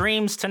weird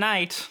dreams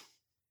tonight.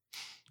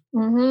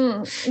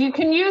 Mm-hmm. You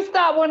can use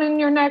that one in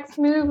your next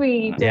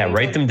movie. David. Yeah,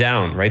 write them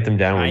down. Write them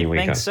down when you wake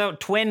up. I think so.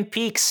 Twin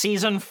Peaks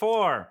season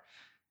 4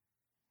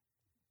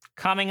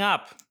 coming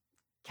up.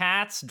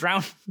 Cats,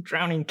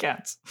 drowning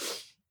cats.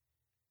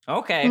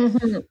 Okay.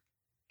 Mm-hmm.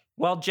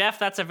 Well, Jeff,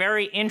 that's a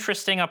very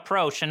interesting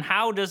approach. And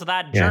how does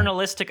that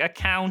journalistic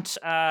account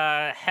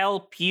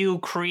help you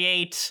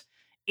create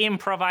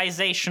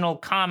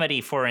improvisational comedy,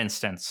 for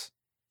instance?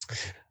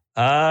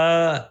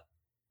 Well,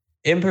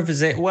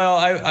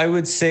 I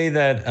would say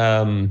that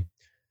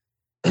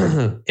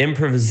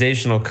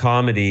improvisational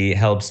comedy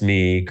helps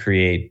me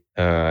create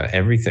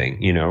everything,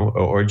 you know,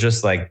 or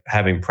just like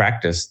having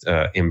practiced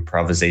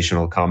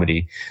improvisational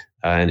comedy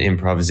and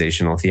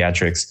improvisational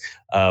theatrics,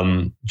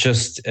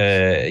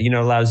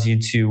 allows you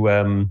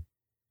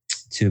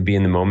to be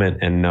in the moment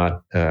and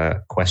not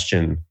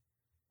question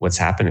what's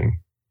happening,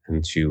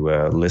 and to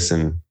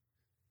listen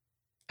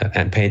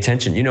and pay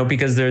attention, you know,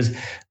 because there's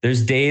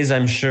days,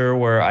 I'm sure,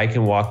 where I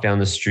can walk down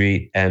the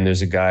street and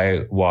there's a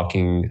guy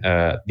walking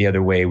the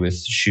other way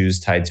with shoes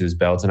tied to his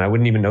belt, and I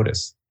wouldn't even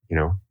notice. You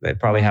know, it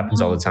probably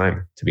happens all the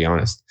time, to be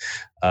honest.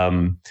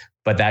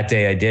 But that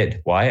day I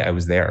did. Why? I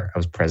was there. I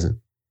was present.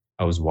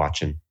 I was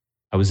watching.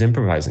 I was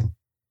improvising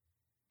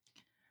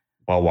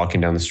while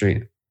walking down the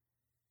street.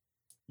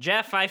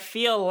 Jeff, I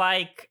feel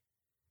like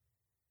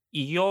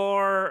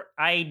your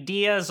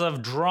ideas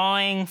of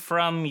drawing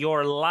from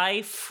your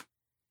life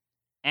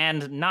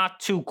and not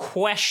to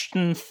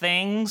question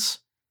things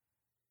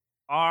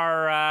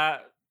are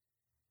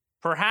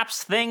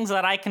perhaps things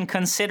that I can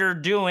consider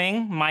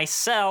doing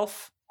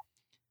myself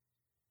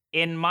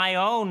in my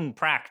own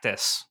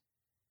practice.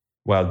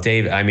 Well,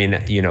 Dave, I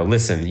mean, you know,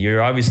 listen,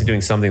 you're obviously doing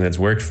something that's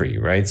worked for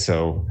you, right?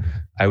 So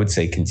I would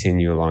say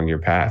continue along your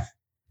path.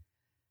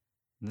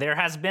 There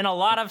has been a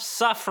lot of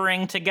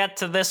suffering to get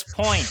to this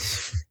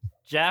point,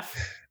 Jeff.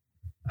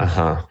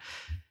 Uh-huh.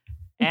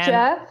 And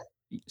Jeff?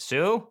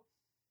 Sue?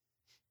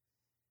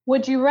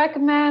 Would you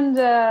recommend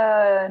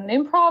an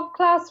improv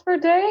class for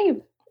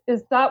Dave?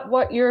 Is that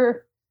what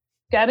you're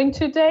getting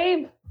to,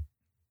 Dave?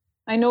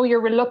 I know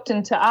you're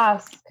reluctant to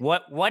ask.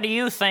 What do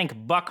you think,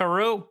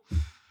 Buckaroo?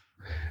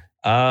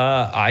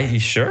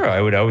 I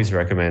would always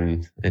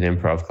recommend an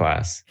improv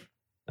class.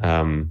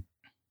 I'm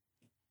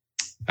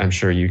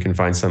sure you can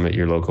find some at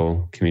your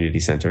local community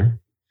center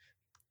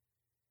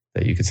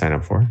that you could sign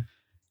up for.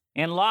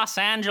 In Los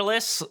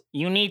Angeles,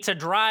 you need to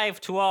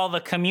drive to all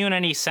the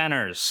community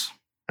centers.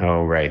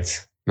 Oh,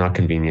 right. Not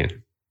convenient.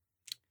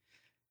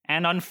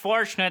 And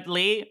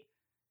unfortunately,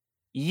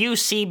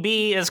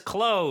 UCB is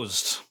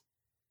closed.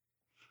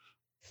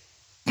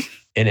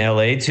 In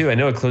LA too? I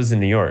know it closed in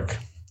New York.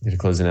 Did it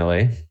close in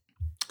LA?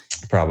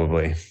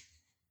 Probably.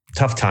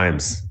 Tough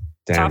times.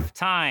 Damn. Tough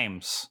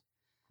times.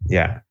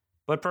 Yeah.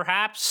 But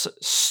perhaps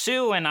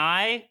Sue and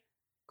I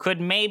could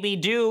maybe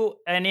do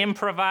an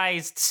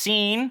improvised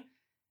scene,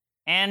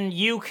 and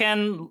you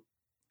can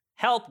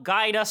help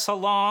guide us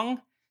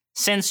along,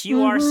 since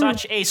you are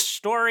such a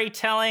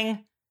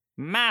storytelling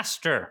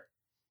master.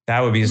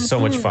 That would be so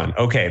much fun.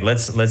 Okay,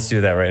 let's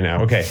do that right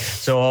now. Okay,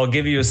 so I'll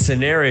give you a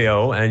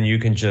scenario, and you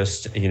can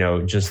just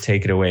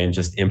take it away and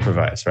just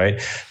improvise, right?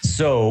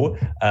 So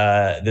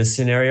the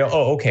scenario.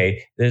 Oh,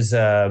 okay. There's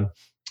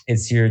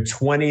it's your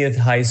 20th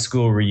high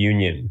school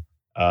reunion,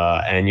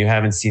 and you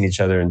haven't seen each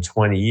other in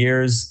 20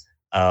 years.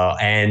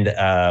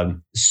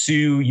 And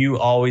Sue, you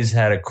always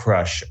had a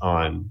crush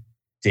on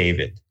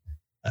David.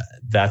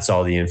 That's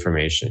all the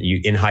information. You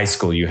in high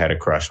school, you had a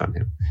crush on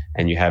him,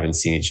 and you haven't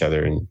seen each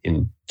other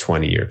in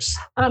 20 years.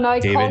 And I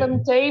call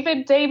him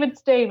David.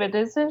 David's David,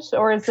 is it,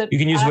 or is it? You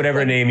can use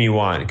whatever name you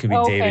want. It could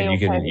be David.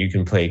 You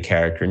can play a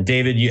character. And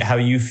David, how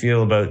you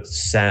feel about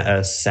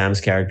Sam's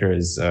character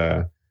is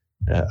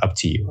up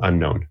to you.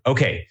 Unknown.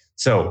 Okay,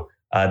 so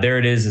there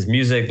it is. There's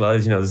music.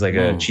 There's like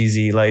a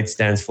cheesy lights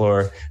dance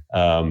floor,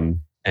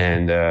 and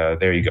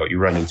there you go. You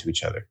run into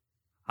each other.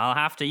 I'll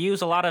have to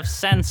use a lot of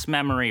sense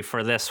memory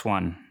for this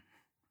one.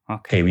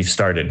 Okay, we've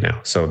started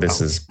now. So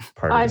this is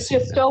part of the scene.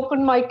 I've just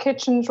opened my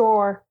kitchen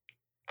drawer.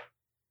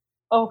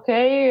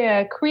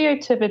 Okay,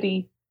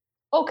 creativity.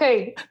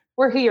 Okay,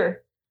 we're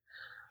here.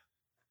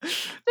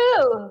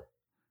 Phil.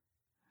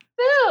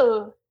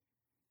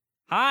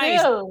 Hi.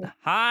 Phil.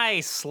 Hi,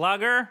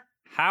 Slugger.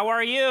 How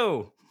are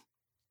you?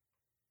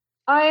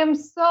 I am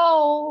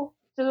so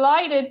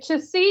delighted to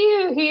see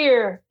you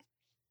here.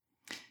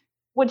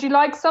 Would you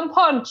like some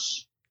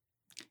punch?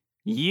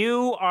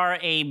 You are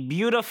a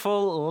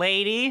beautiful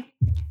lady,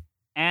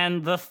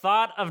 and the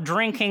thought of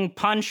drinking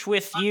punch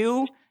with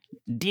you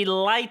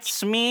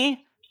delights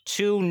me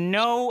to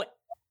no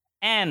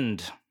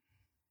end.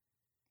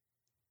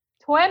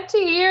 20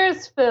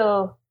 years,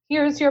 Phil.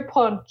 Here's your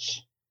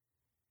punch.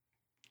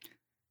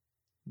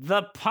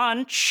 The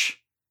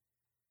punch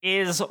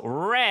is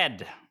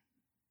red.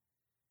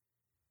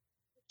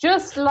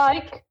 Just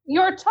like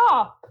your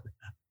top.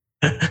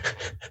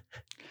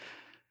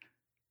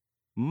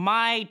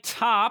 My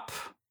top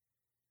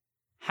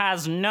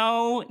has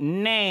no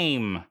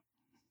name.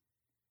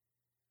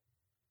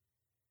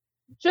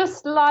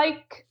 Just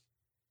like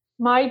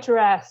my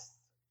dress.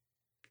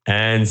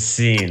 And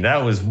scene.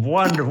 That was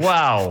wonderful.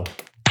 Wow.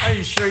 Are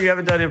you sure you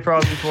haven't done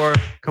improv before?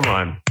 Come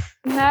on.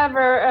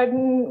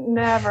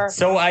 Never.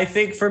 So I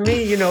think for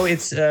me,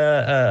 it's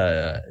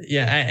David,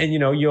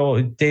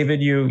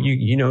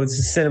 it's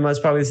a cinema. It's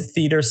probably a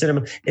theater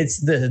cinema.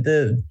 It's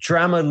the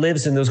drama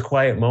lives in those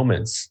quiet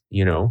moments,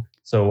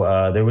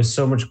 So there was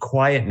so much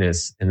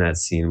quietness in that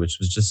scene, which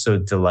was just so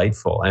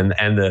delightful, and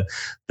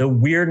the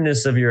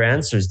weirdness of your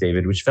answers,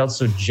 David, which felt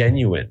so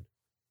genuine.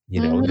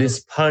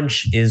 This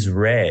punch is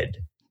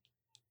red.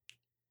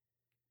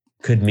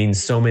 Could mean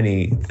so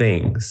many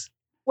things.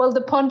 Well, the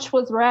punch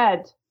was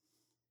red.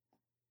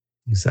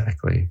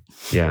 Exactly.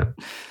 Yeah.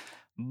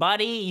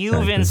 Buddy,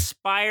 you've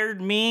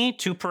inspired me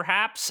to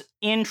perhaps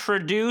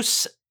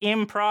introduce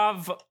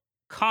improv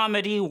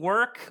comedy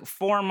work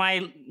for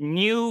my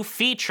new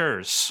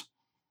features.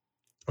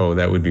 Oh,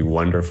 that would be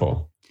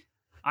wonderful.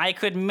 I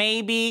could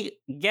maybe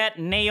get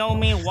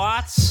Naomi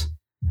Watts,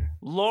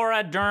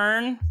 Laura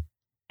Dern,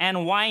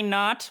 and why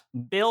not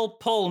Bill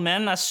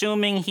Pullman,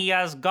 assuming he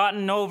has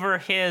gotten over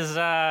his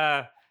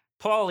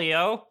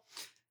polio.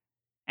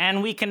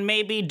 And we can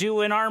maybe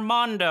do an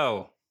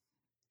Armando.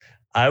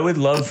 I would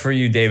love for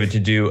you, David, to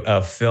do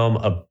a film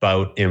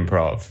about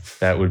improv.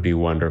 That would be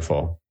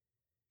wonderful.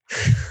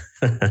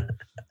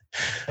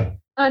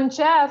 And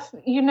Jeff,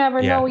 you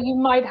never know, you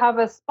might have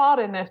a spot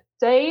in it.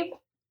 Dave?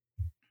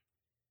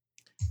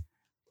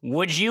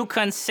 Would you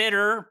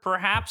consider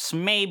perhaps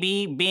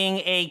maybe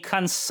being a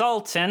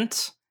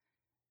consultant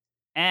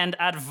and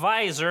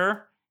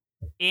advisor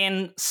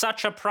in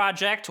such a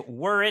project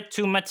were it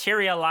to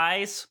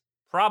materialize?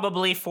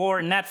 Probably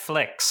for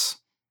Netflix.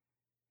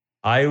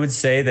 I would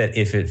say that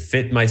if it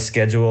fit my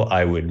schedule,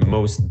 I would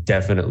most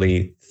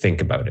definitely think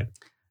about it.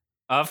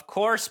 Of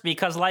course,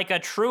 because like a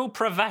true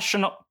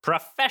professional,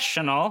 I'm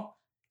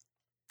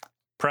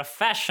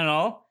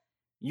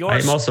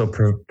also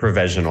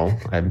professional.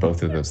 I'm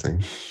both of those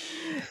things.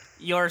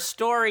 Your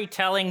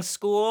storytelling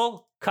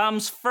school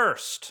comes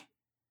first.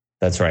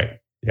 That's right.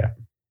 Yeah.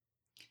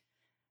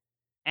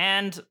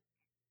 And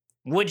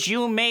would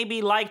you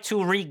maybe like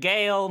to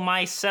regale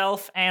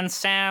myself and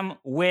Sam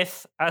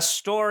with a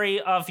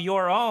story of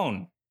your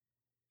own?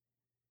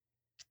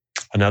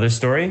 Another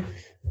story?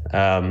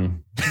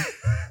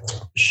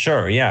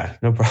 Sure, yeah,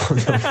 no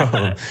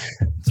problem.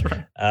 That's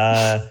right.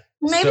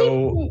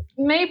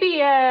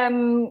 Maybe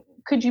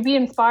could you be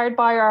inspired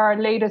by our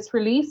latest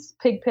release,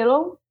 Pig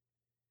Pillow?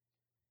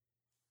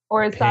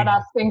 Or is that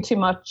asking too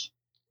much?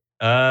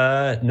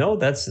 No,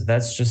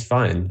 that's just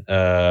fine.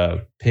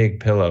 Pig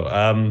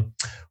Pillow.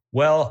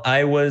 Well,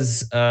 I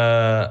was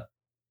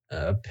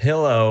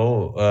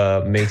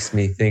pillow makes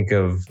me think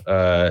of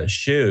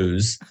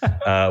shoes,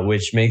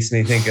 which makes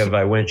me think of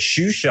I went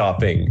shoe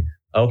shopping.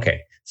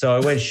 Okay, so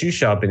I went shoe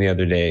shopping the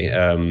other day,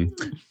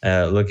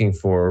 looking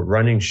for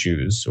running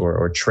shoes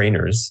or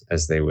trainers,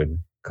 as they would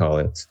call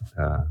it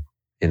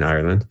in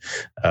Ireland.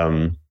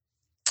 And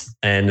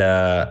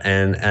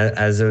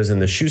as I was in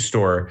the shoe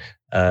store,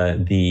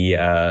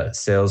 the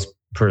sales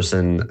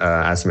person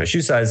asked me my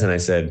shoe size, and I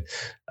said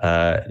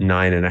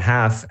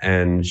 9.5,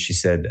 and she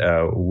said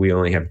we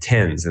only have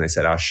 10s, and I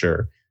said,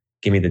 sure,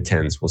 give me the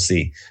 10s, we'll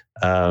see.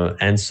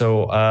 And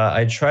so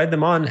I tried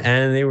them on,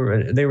 and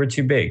they were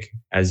too big,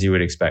 as you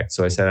would expect.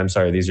 So I said, I'm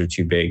sorry, these are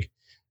too big.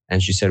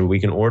 And she said, well, we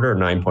can order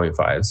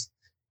 9.5s.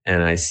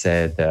 And I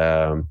said,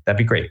 that'd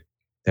be great.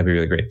 That'd be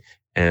really great.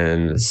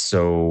 And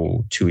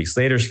so 2 weeks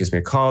later, she gives me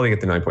a call. They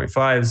get the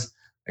 9.5s.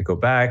 I go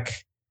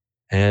back,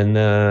 and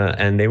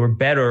they were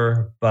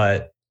better,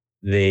 but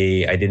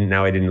I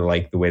didn't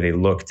like the way they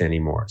looked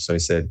anymore. So I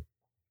said,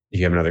 do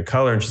you have another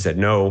color? And she said,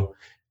 no.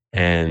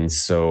 And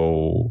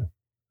so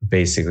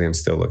basically I'm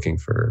still looking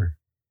for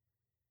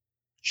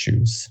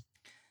shoes.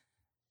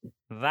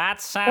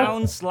 That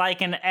sounds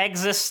like an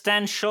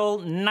existential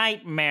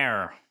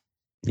nightmare.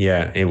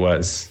 Yeah, it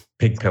was.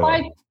 Pig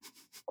pillow.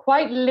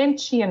 Quite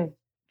Lynchian.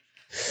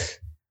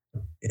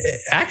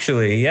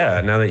 Actually,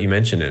 yeah, now that you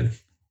mention it.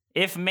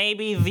 If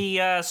maybe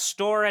the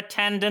store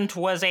attendant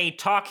was a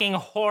talking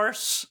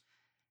horse,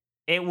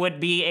 it would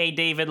be a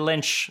David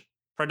Lynch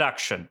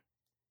production.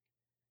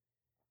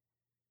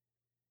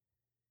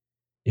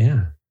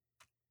 Yeah.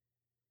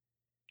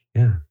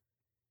 Yeah.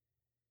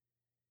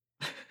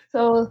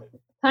 So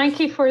thank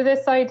you for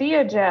this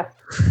idea, Jeff.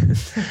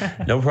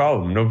 No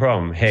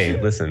problem.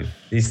 Hey, listen,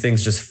 these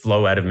things just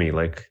flow out of me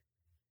like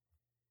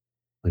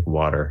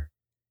water.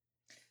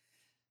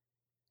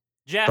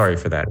 Jeff, sorry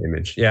for that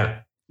image.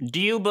 Yeah.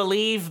 Do you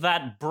believe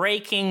that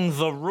breaking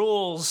the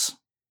rules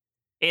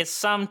is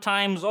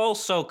sometimes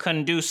also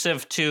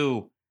conducive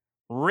to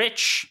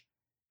rich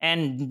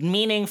and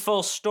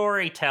meaningful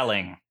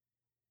storytelling?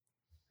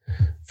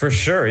 For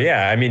sure,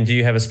 yeah. I mean, do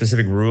you have a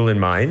specific rule in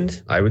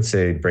mind? I would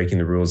say breaking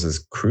the rules is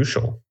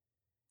crucial.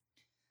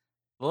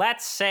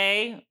 Let's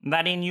say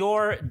that in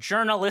your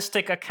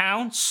journalistic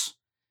accounts,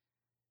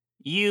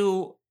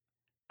 you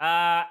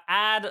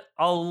add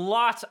a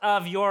lot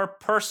of your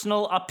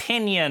personal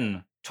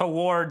opinion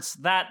towards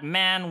that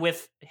man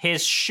with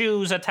his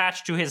shoes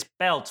attached to his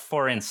belt,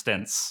 for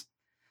instance.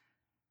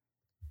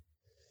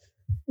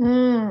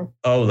 Oh,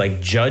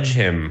 like judge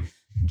him.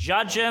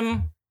 Judge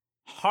him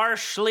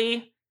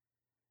harshly.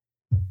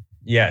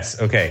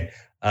 Yes. Okay.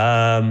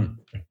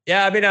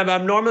 Yeah. I mean,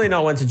 I'm normally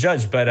not one to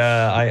judge, but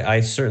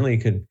I certainly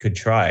could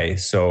try.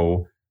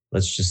 So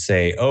let's just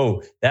say,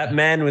 that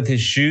man with his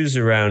shoes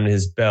around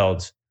his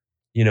belt,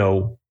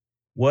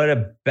 what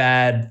a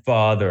bad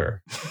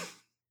father.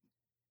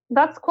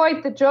 That's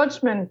quite the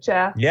judgment,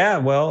 Jeff. Yeah.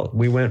 Well,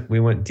 we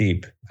went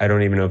deep. I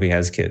don't even know if he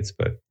has kids,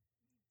 but.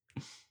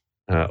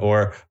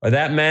 Or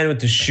that man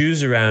with the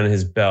shoes around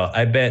his belt.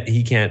 I bet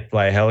he can't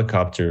fly a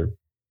helicopter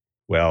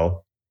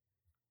well.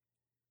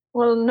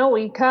 Well, no,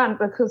 he can't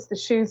because the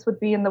shoes would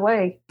be in the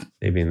way.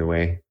 They'd be in the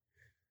way.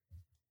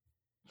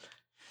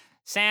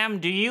 Sam,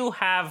 do you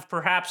have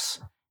perhaps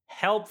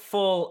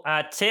helpful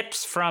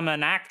tips from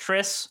an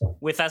actress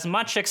with as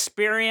much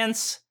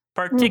experience,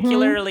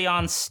 particularly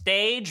on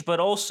stage, but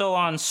also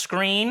on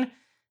screen,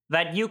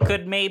 that you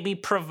could maybe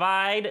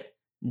provide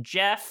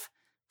Jeff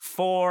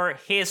for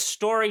his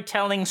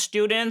storytelling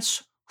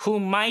students who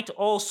might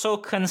also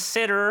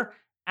consider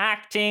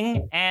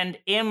acting and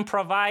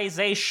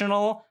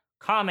improvisational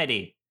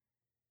comedy?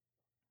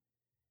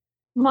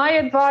 My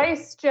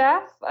advice,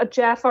 Jeff.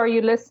 Jeff, are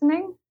you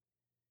listening?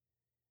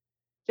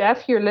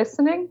 Jeff, you're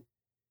listening?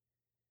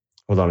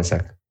 Hold on a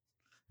sec.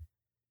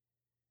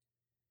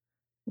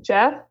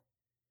 Jeff?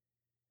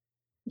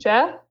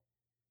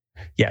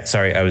 Yeah,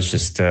 sorry. I was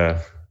just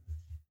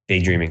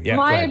daydreaming. Yeah.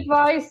 My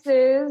advice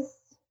is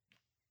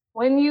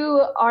when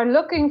you are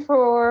looking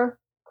for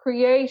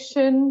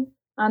creation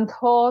and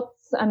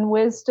thoughts and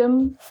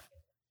wisdom,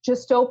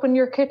 just open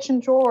your kitchen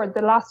drawer,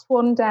 the last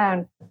one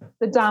down,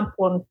 the damp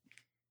one.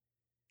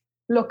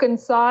 Look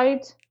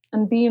inside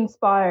and be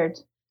inspired.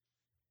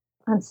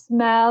 And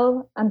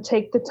smell and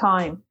take the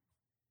time.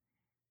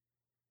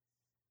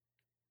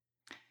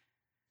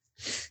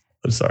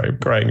 I'm sorry, I'm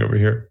crying over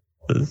here.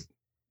 This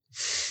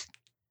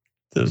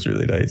was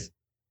really nice.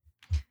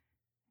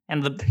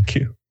 And thank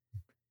you.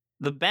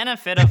 The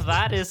benefit of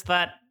that is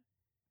that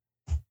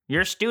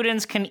your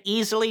students can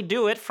easily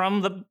do it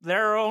from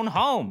their own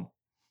home.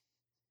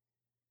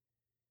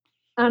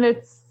 And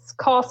it's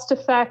cost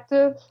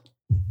effective.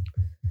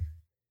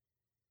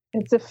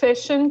 It's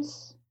efficient,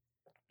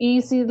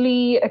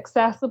 easily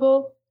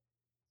accessible.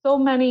 So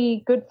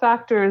many good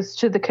factors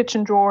to the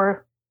kitchen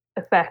drawer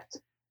effect.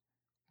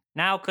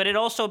 Now, could it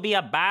also be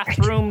a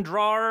bathroom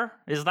drawer?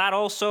 Does that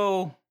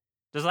also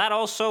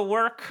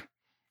work?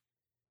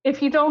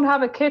 If you don't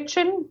have a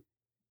kitchen,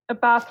 a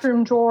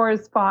bathroom drawer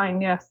is fine,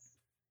 yes.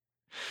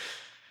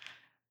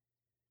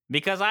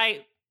 Because I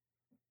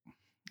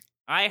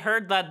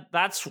heard that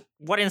that's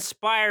what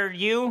inspired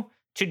you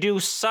to do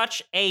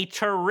such a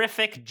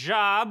terrific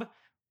job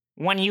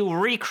when you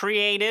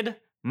recreated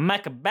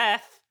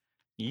Macbeth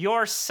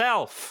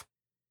yourself.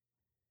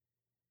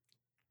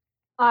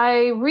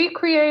 I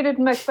recreated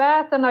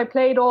Macbeth and I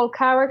played all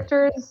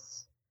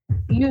characters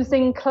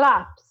using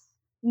claps.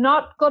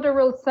 Not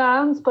guttural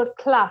sounds, but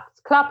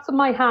claps. Claps of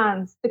my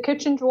hands. The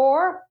kitchen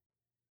drawer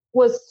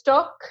was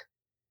stuck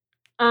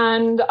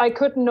and I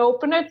couldn't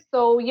open it.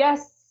 So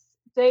yes,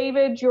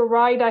 David, you're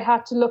right. I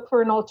had to look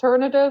for an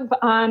alternative.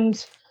 And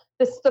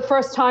this is the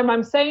first time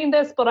I'm saying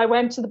this, but I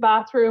went to the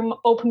bathroom,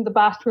 opened the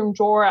bathroom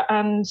drawer,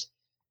 and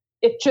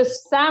it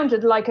just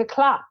sounded like a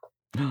clap.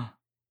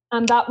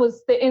 And that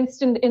was the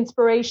instant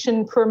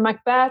inspiration for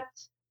Macbeth.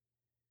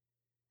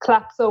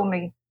 Claps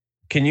only.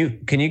 Can you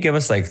give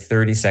us like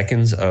 30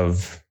 seconds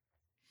of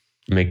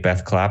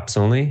Macbeth claps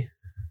only?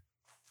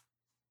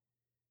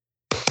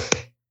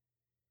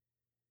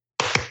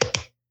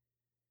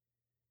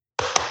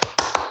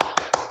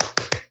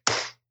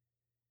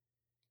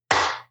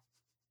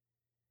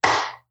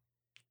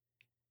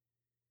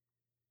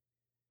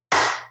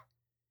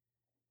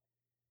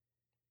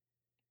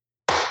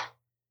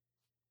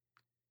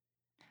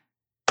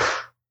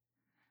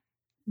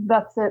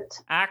 That's it.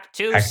 Act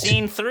 2,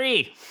 Scene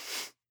 3.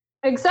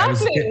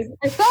 Exactly.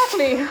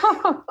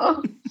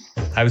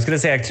 I was going to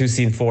say Act 2,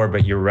 Scene 4,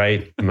 but you're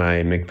right.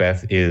 My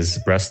Macbeth is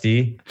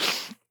rusty.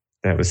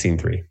 That was Scene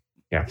 3.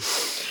 Yeah.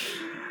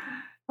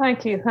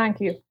 Thank you.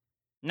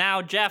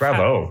 Now, Jeff.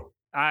 Bravo.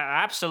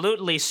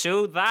 Absolutely,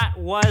 Sue. That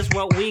was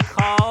what we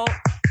call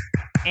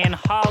in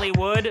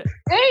Hollywood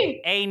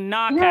a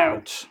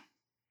knockout.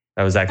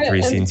 That was Act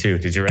 3, Scene 2.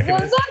 Did you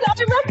recognize it?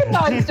 I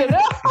recognized it.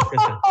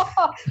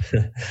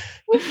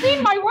 You've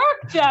seen my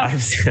work, Jeff.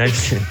 I've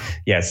seen,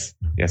 yes,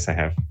 I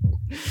have.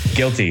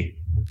 Guilty.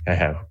 I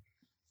have.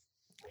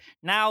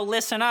 Now,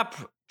 listen up,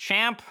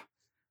 champ.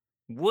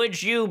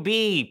 Would you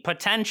be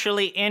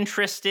potentially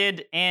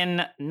interested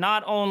in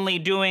not only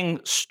doing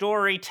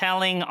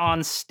storytelling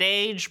on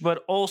stage,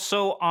 but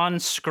also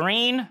on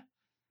screen?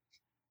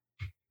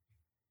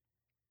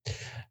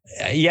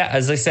 Yeah,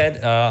 as I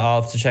said,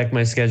 I'll have to check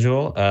my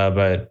schedule,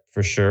 but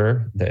for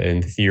sure,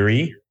 in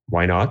theory,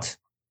 why not?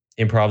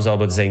 Improv's all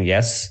about saying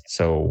yes,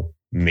 so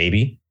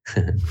maybe.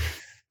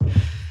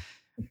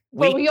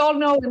 Well, we all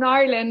know in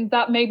Ireland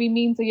that maybe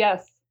means a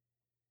yes.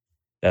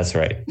 That's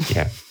right,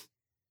 yeah.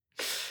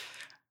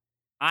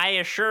 I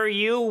assure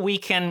you, we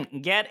can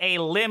get a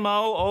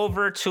limo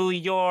over to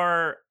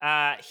your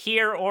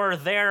here or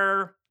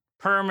there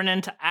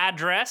permanent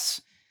address.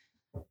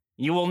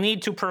 You will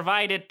need to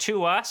provide it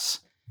to us.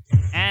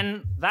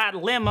 And that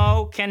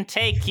limo can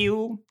take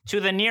you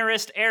to the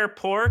nearest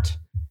airport.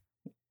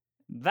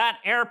 That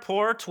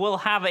airport will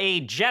have a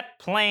jet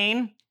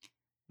plane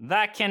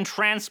that can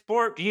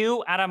transport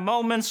you at a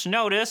moment's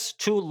notice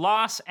to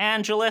Los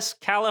Angeles,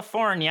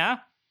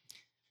 California,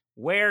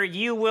 where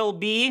you will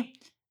be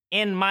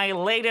in my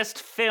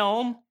latest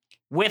film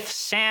with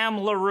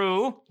Sam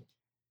LaRue.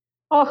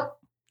 Oh.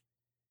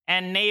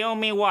 And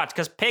Naomi Watts,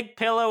 because Pig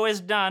Pillow is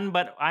done,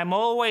 but I'm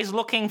always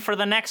looking for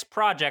the next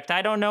project.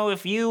 I don't know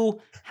if you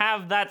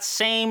have that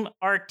same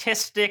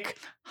artistic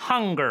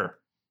hunger.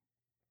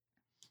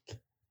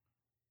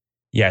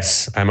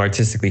 Yes, I'm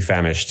artistically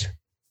famished.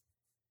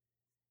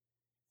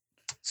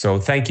 So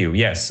thank you.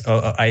 Yes,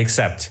 I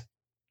accept.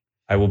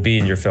 I will be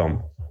in your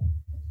film.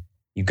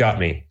 You got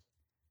me.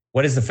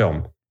 What is the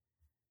film?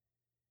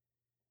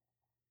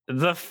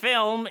 The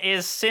film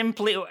is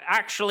simply,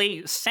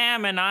 actually,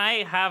 Sam and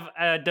I have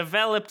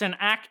developed an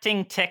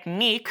acting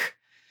technique,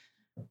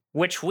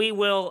 which we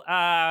will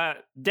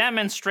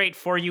demonstrate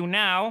for you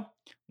now.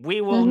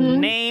 We will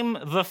name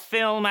the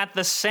film at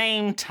the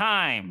same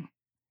time.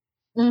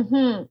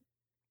 Mm-hmm.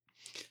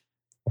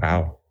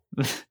 Wow.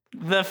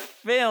 The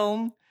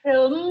film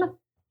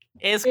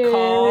is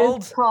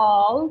called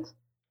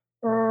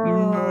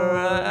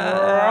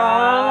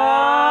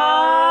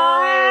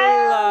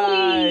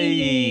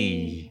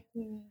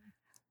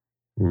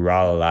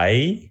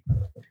Raleigh.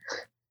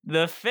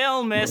 The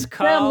film is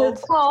called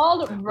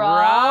Raleigh.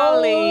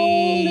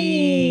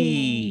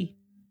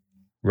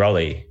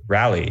 Raleigh.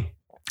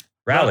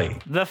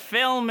 The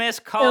film is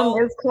called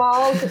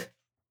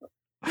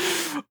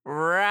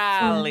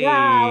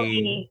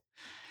Raleigh.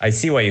 I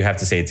see why you have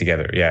to say it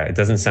together. Yeah, it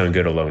doesn't sound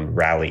good alone.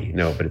 Rally.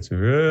 No, but it's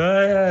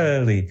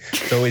Raleigh.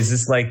 So is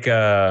this like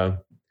a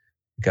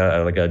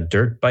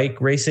dirt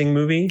bike racing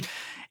movie?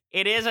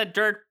 It is a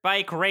dirt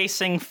bike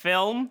racing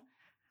film.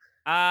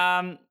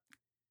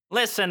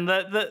 Listen,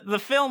 the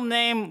film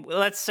name,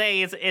 let's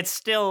say, it's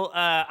still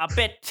a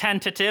bit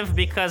tentative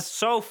because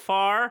so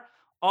far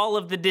all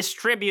of the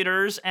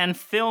distributors and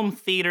film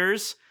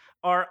theaters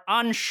are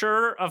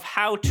unsure of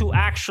how to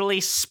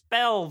actually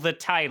spell the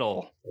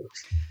title.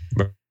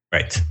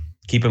 Right.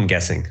 Keep them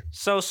guessing.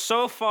 So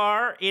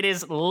far it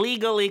is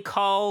legally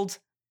called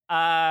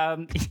Guttural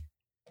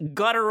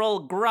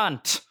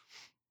Grunt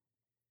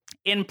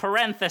in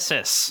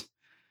parenthesis.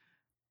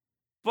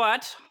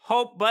 But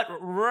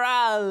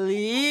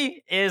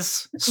Raleigh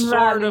is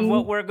sort of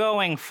what we're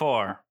going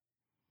for.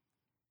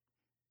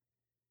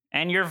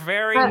 And you're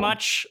very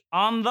much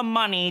on the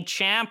money,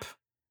 champ.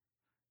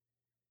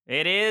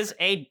 It is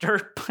a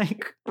dirt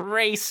bike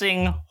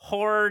racing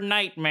horror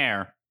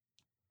nightmare.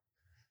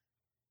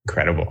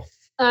 Incredible.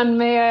 And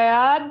may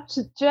I add,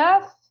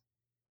 Jeff,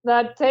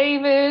 that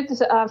David,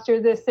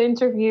 after this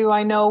interview,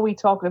 I know we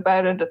talked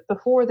about it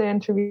before the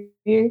interview,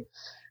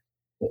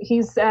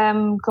 He's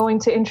going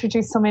to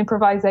introduce some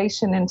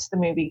improvisation into the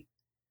movie.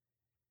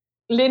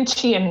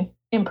 Lynchian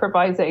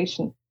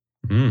improvisation.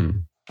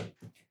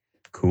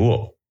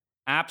 Cool.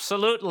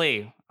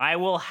 Absolutely. I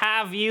will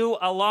have you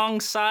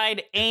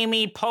alongside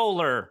Amy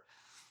Poehler.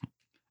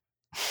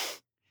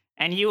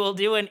 And you will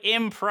do an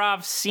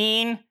improv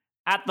scene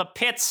at the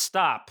pit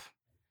stop.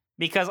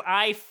 Because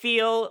I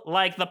feel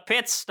like the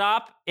pit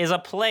stop is a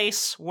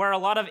place where a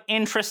lot of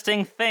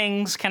interesting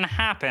things can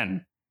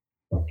happen.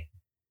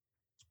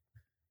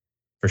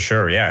 For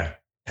sure, yeah.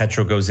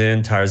 Petrol goes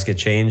in, tires get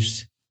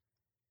changed.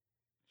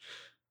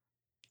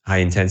 High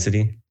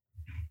intensity.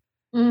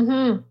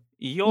 Mm-hmm.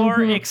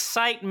 Your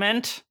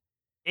excitement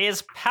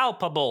is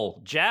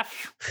palpable,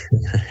 Jeff.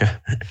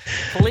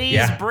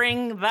 Please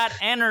bring that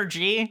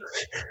energy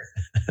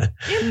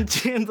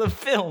into the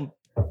film.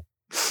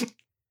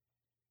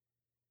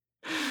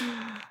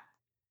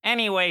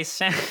 Anyway,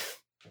 Sam,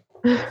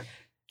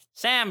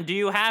 do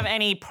you have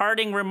any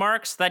parting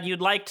remarks that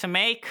you'd like to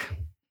make?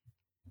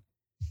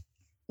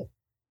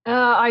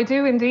 I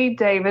do indeed,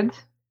 David.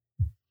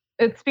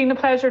 It's been a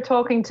pleasure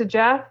talking to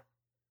Jeff.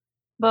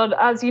 But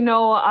as you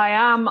know, I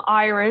am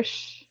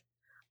Irish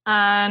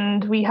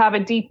and we have a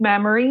deep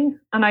memory.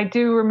 And I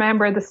do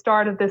remember the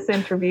start of this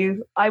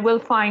interview. I will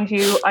find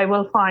you. I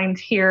will find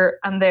here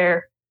and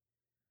there.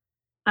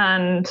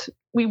 And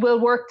we will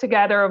work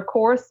together, of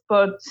course,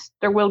 but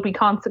there will be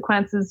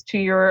consequences to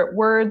your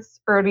words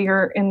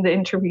earlier in the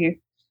interview.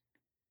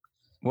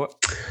 What?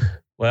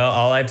 Well,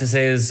 all I have to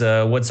say is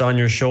what's on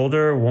your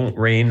shoulder won't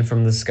rain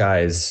from the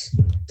skies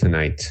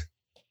tonight.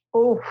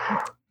 Oh,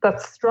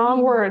 that's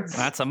strong words.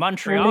 That's a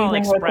Montreal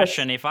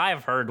expression if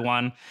I've heard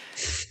one.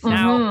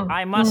 Now,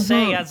 I must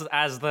say, as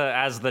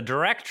the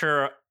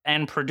director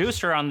and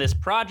producer on this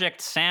project,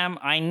 Sam,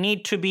 I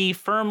need to be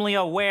firmly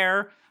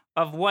aware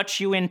of what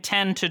you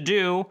intend to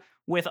do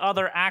with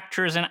other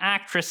actors and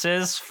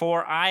actresses,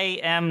 for I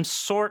am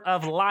sort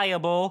of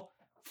liable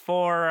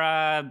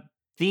for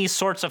these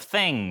sorts of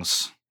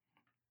things.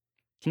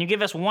 Can you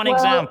give us one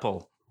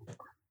example?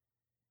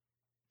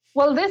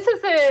 Well, this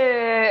is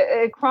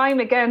a crime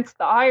against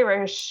the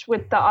Irish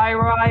with the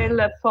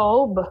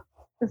Irilophobe.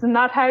 Isn't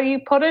that how you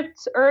put it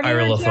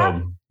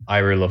earlier?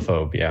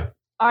 Irilophobe, yeah.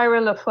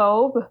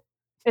 Irilophobe.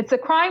 It's a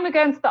crime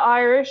against the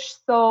Irish,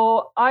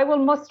 so I will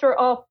muster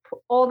up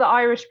all the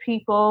Irish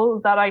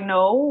people that I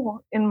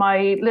know in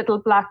my little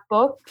black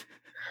book,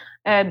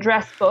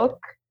 dress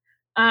book,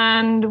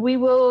 and we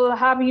will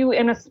have you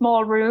in a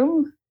small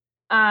room,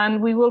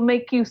 and we will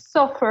make you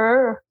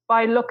suffer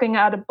by looking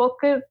at a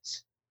bucket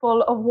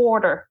full of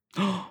water.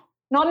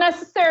 Not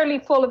necessarily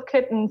full of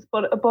kittens,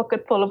 but a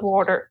bucket full of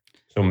water.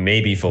 So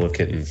maybe full of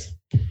kittens.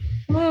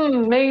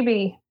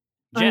 Maybe.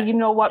 And you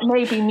know what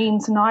maybe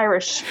means in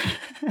Irish.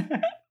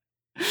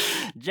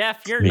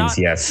 Jeff, you're means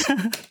yes.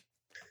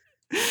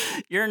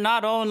 You're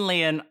not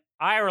only an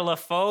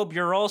Irilophobe,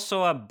 you're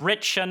also a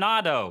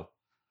Britchinado.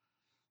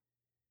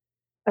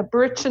 A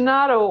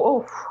Britchinado?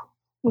 Oh,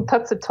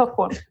 that's a tough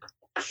one.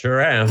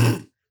 Sure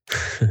am.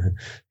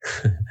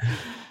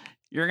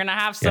 You're going to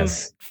have some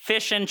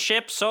fish and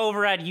chips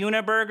over at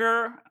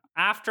Uniburger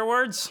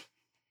afterwards?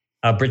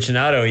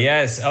 Britchinado,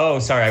 yes. Oh,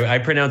 sorry, I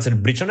pronounce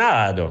it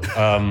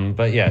Britchinado.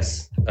 But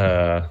yes,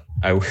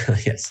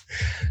 yes,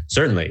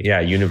 certainly.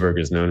 Yeah, Uniburger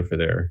is known for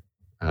their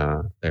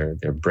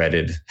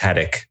breaded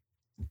haddock.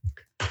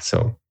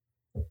 So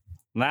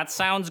that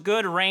sounds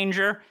good,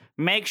 Ranger.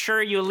 Make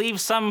sure you leave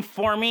some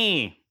for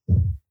me.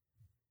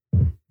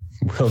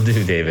 Will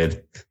do,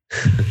 David.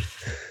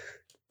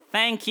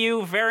 Thank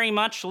you very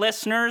much,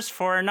 listeners,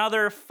 for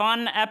another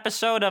fun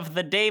episode of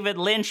the David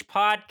Lynch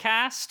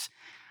Podcast.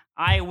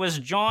 I was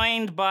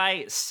joined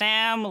by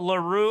Sam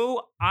LaRue,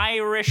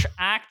 Irish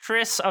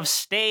actress of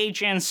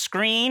stage and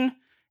screen,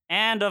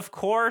 and, of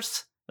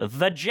course,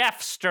 the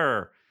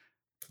Jeffster.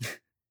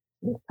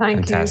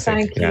 Thank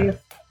you.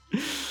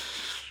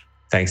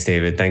 Thanks,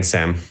 David. Thanks,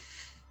 Sam.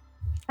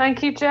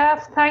 Thank you,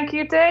 Jeff. Thank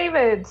you,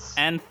 David.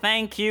 And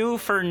thank you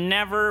for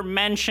never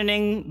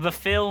mentioning the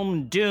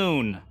film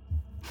Dune.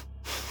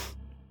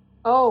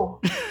 Oh,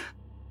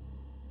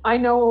 I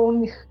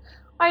know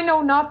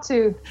not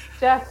to.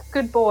 Jeff,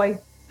 good boy.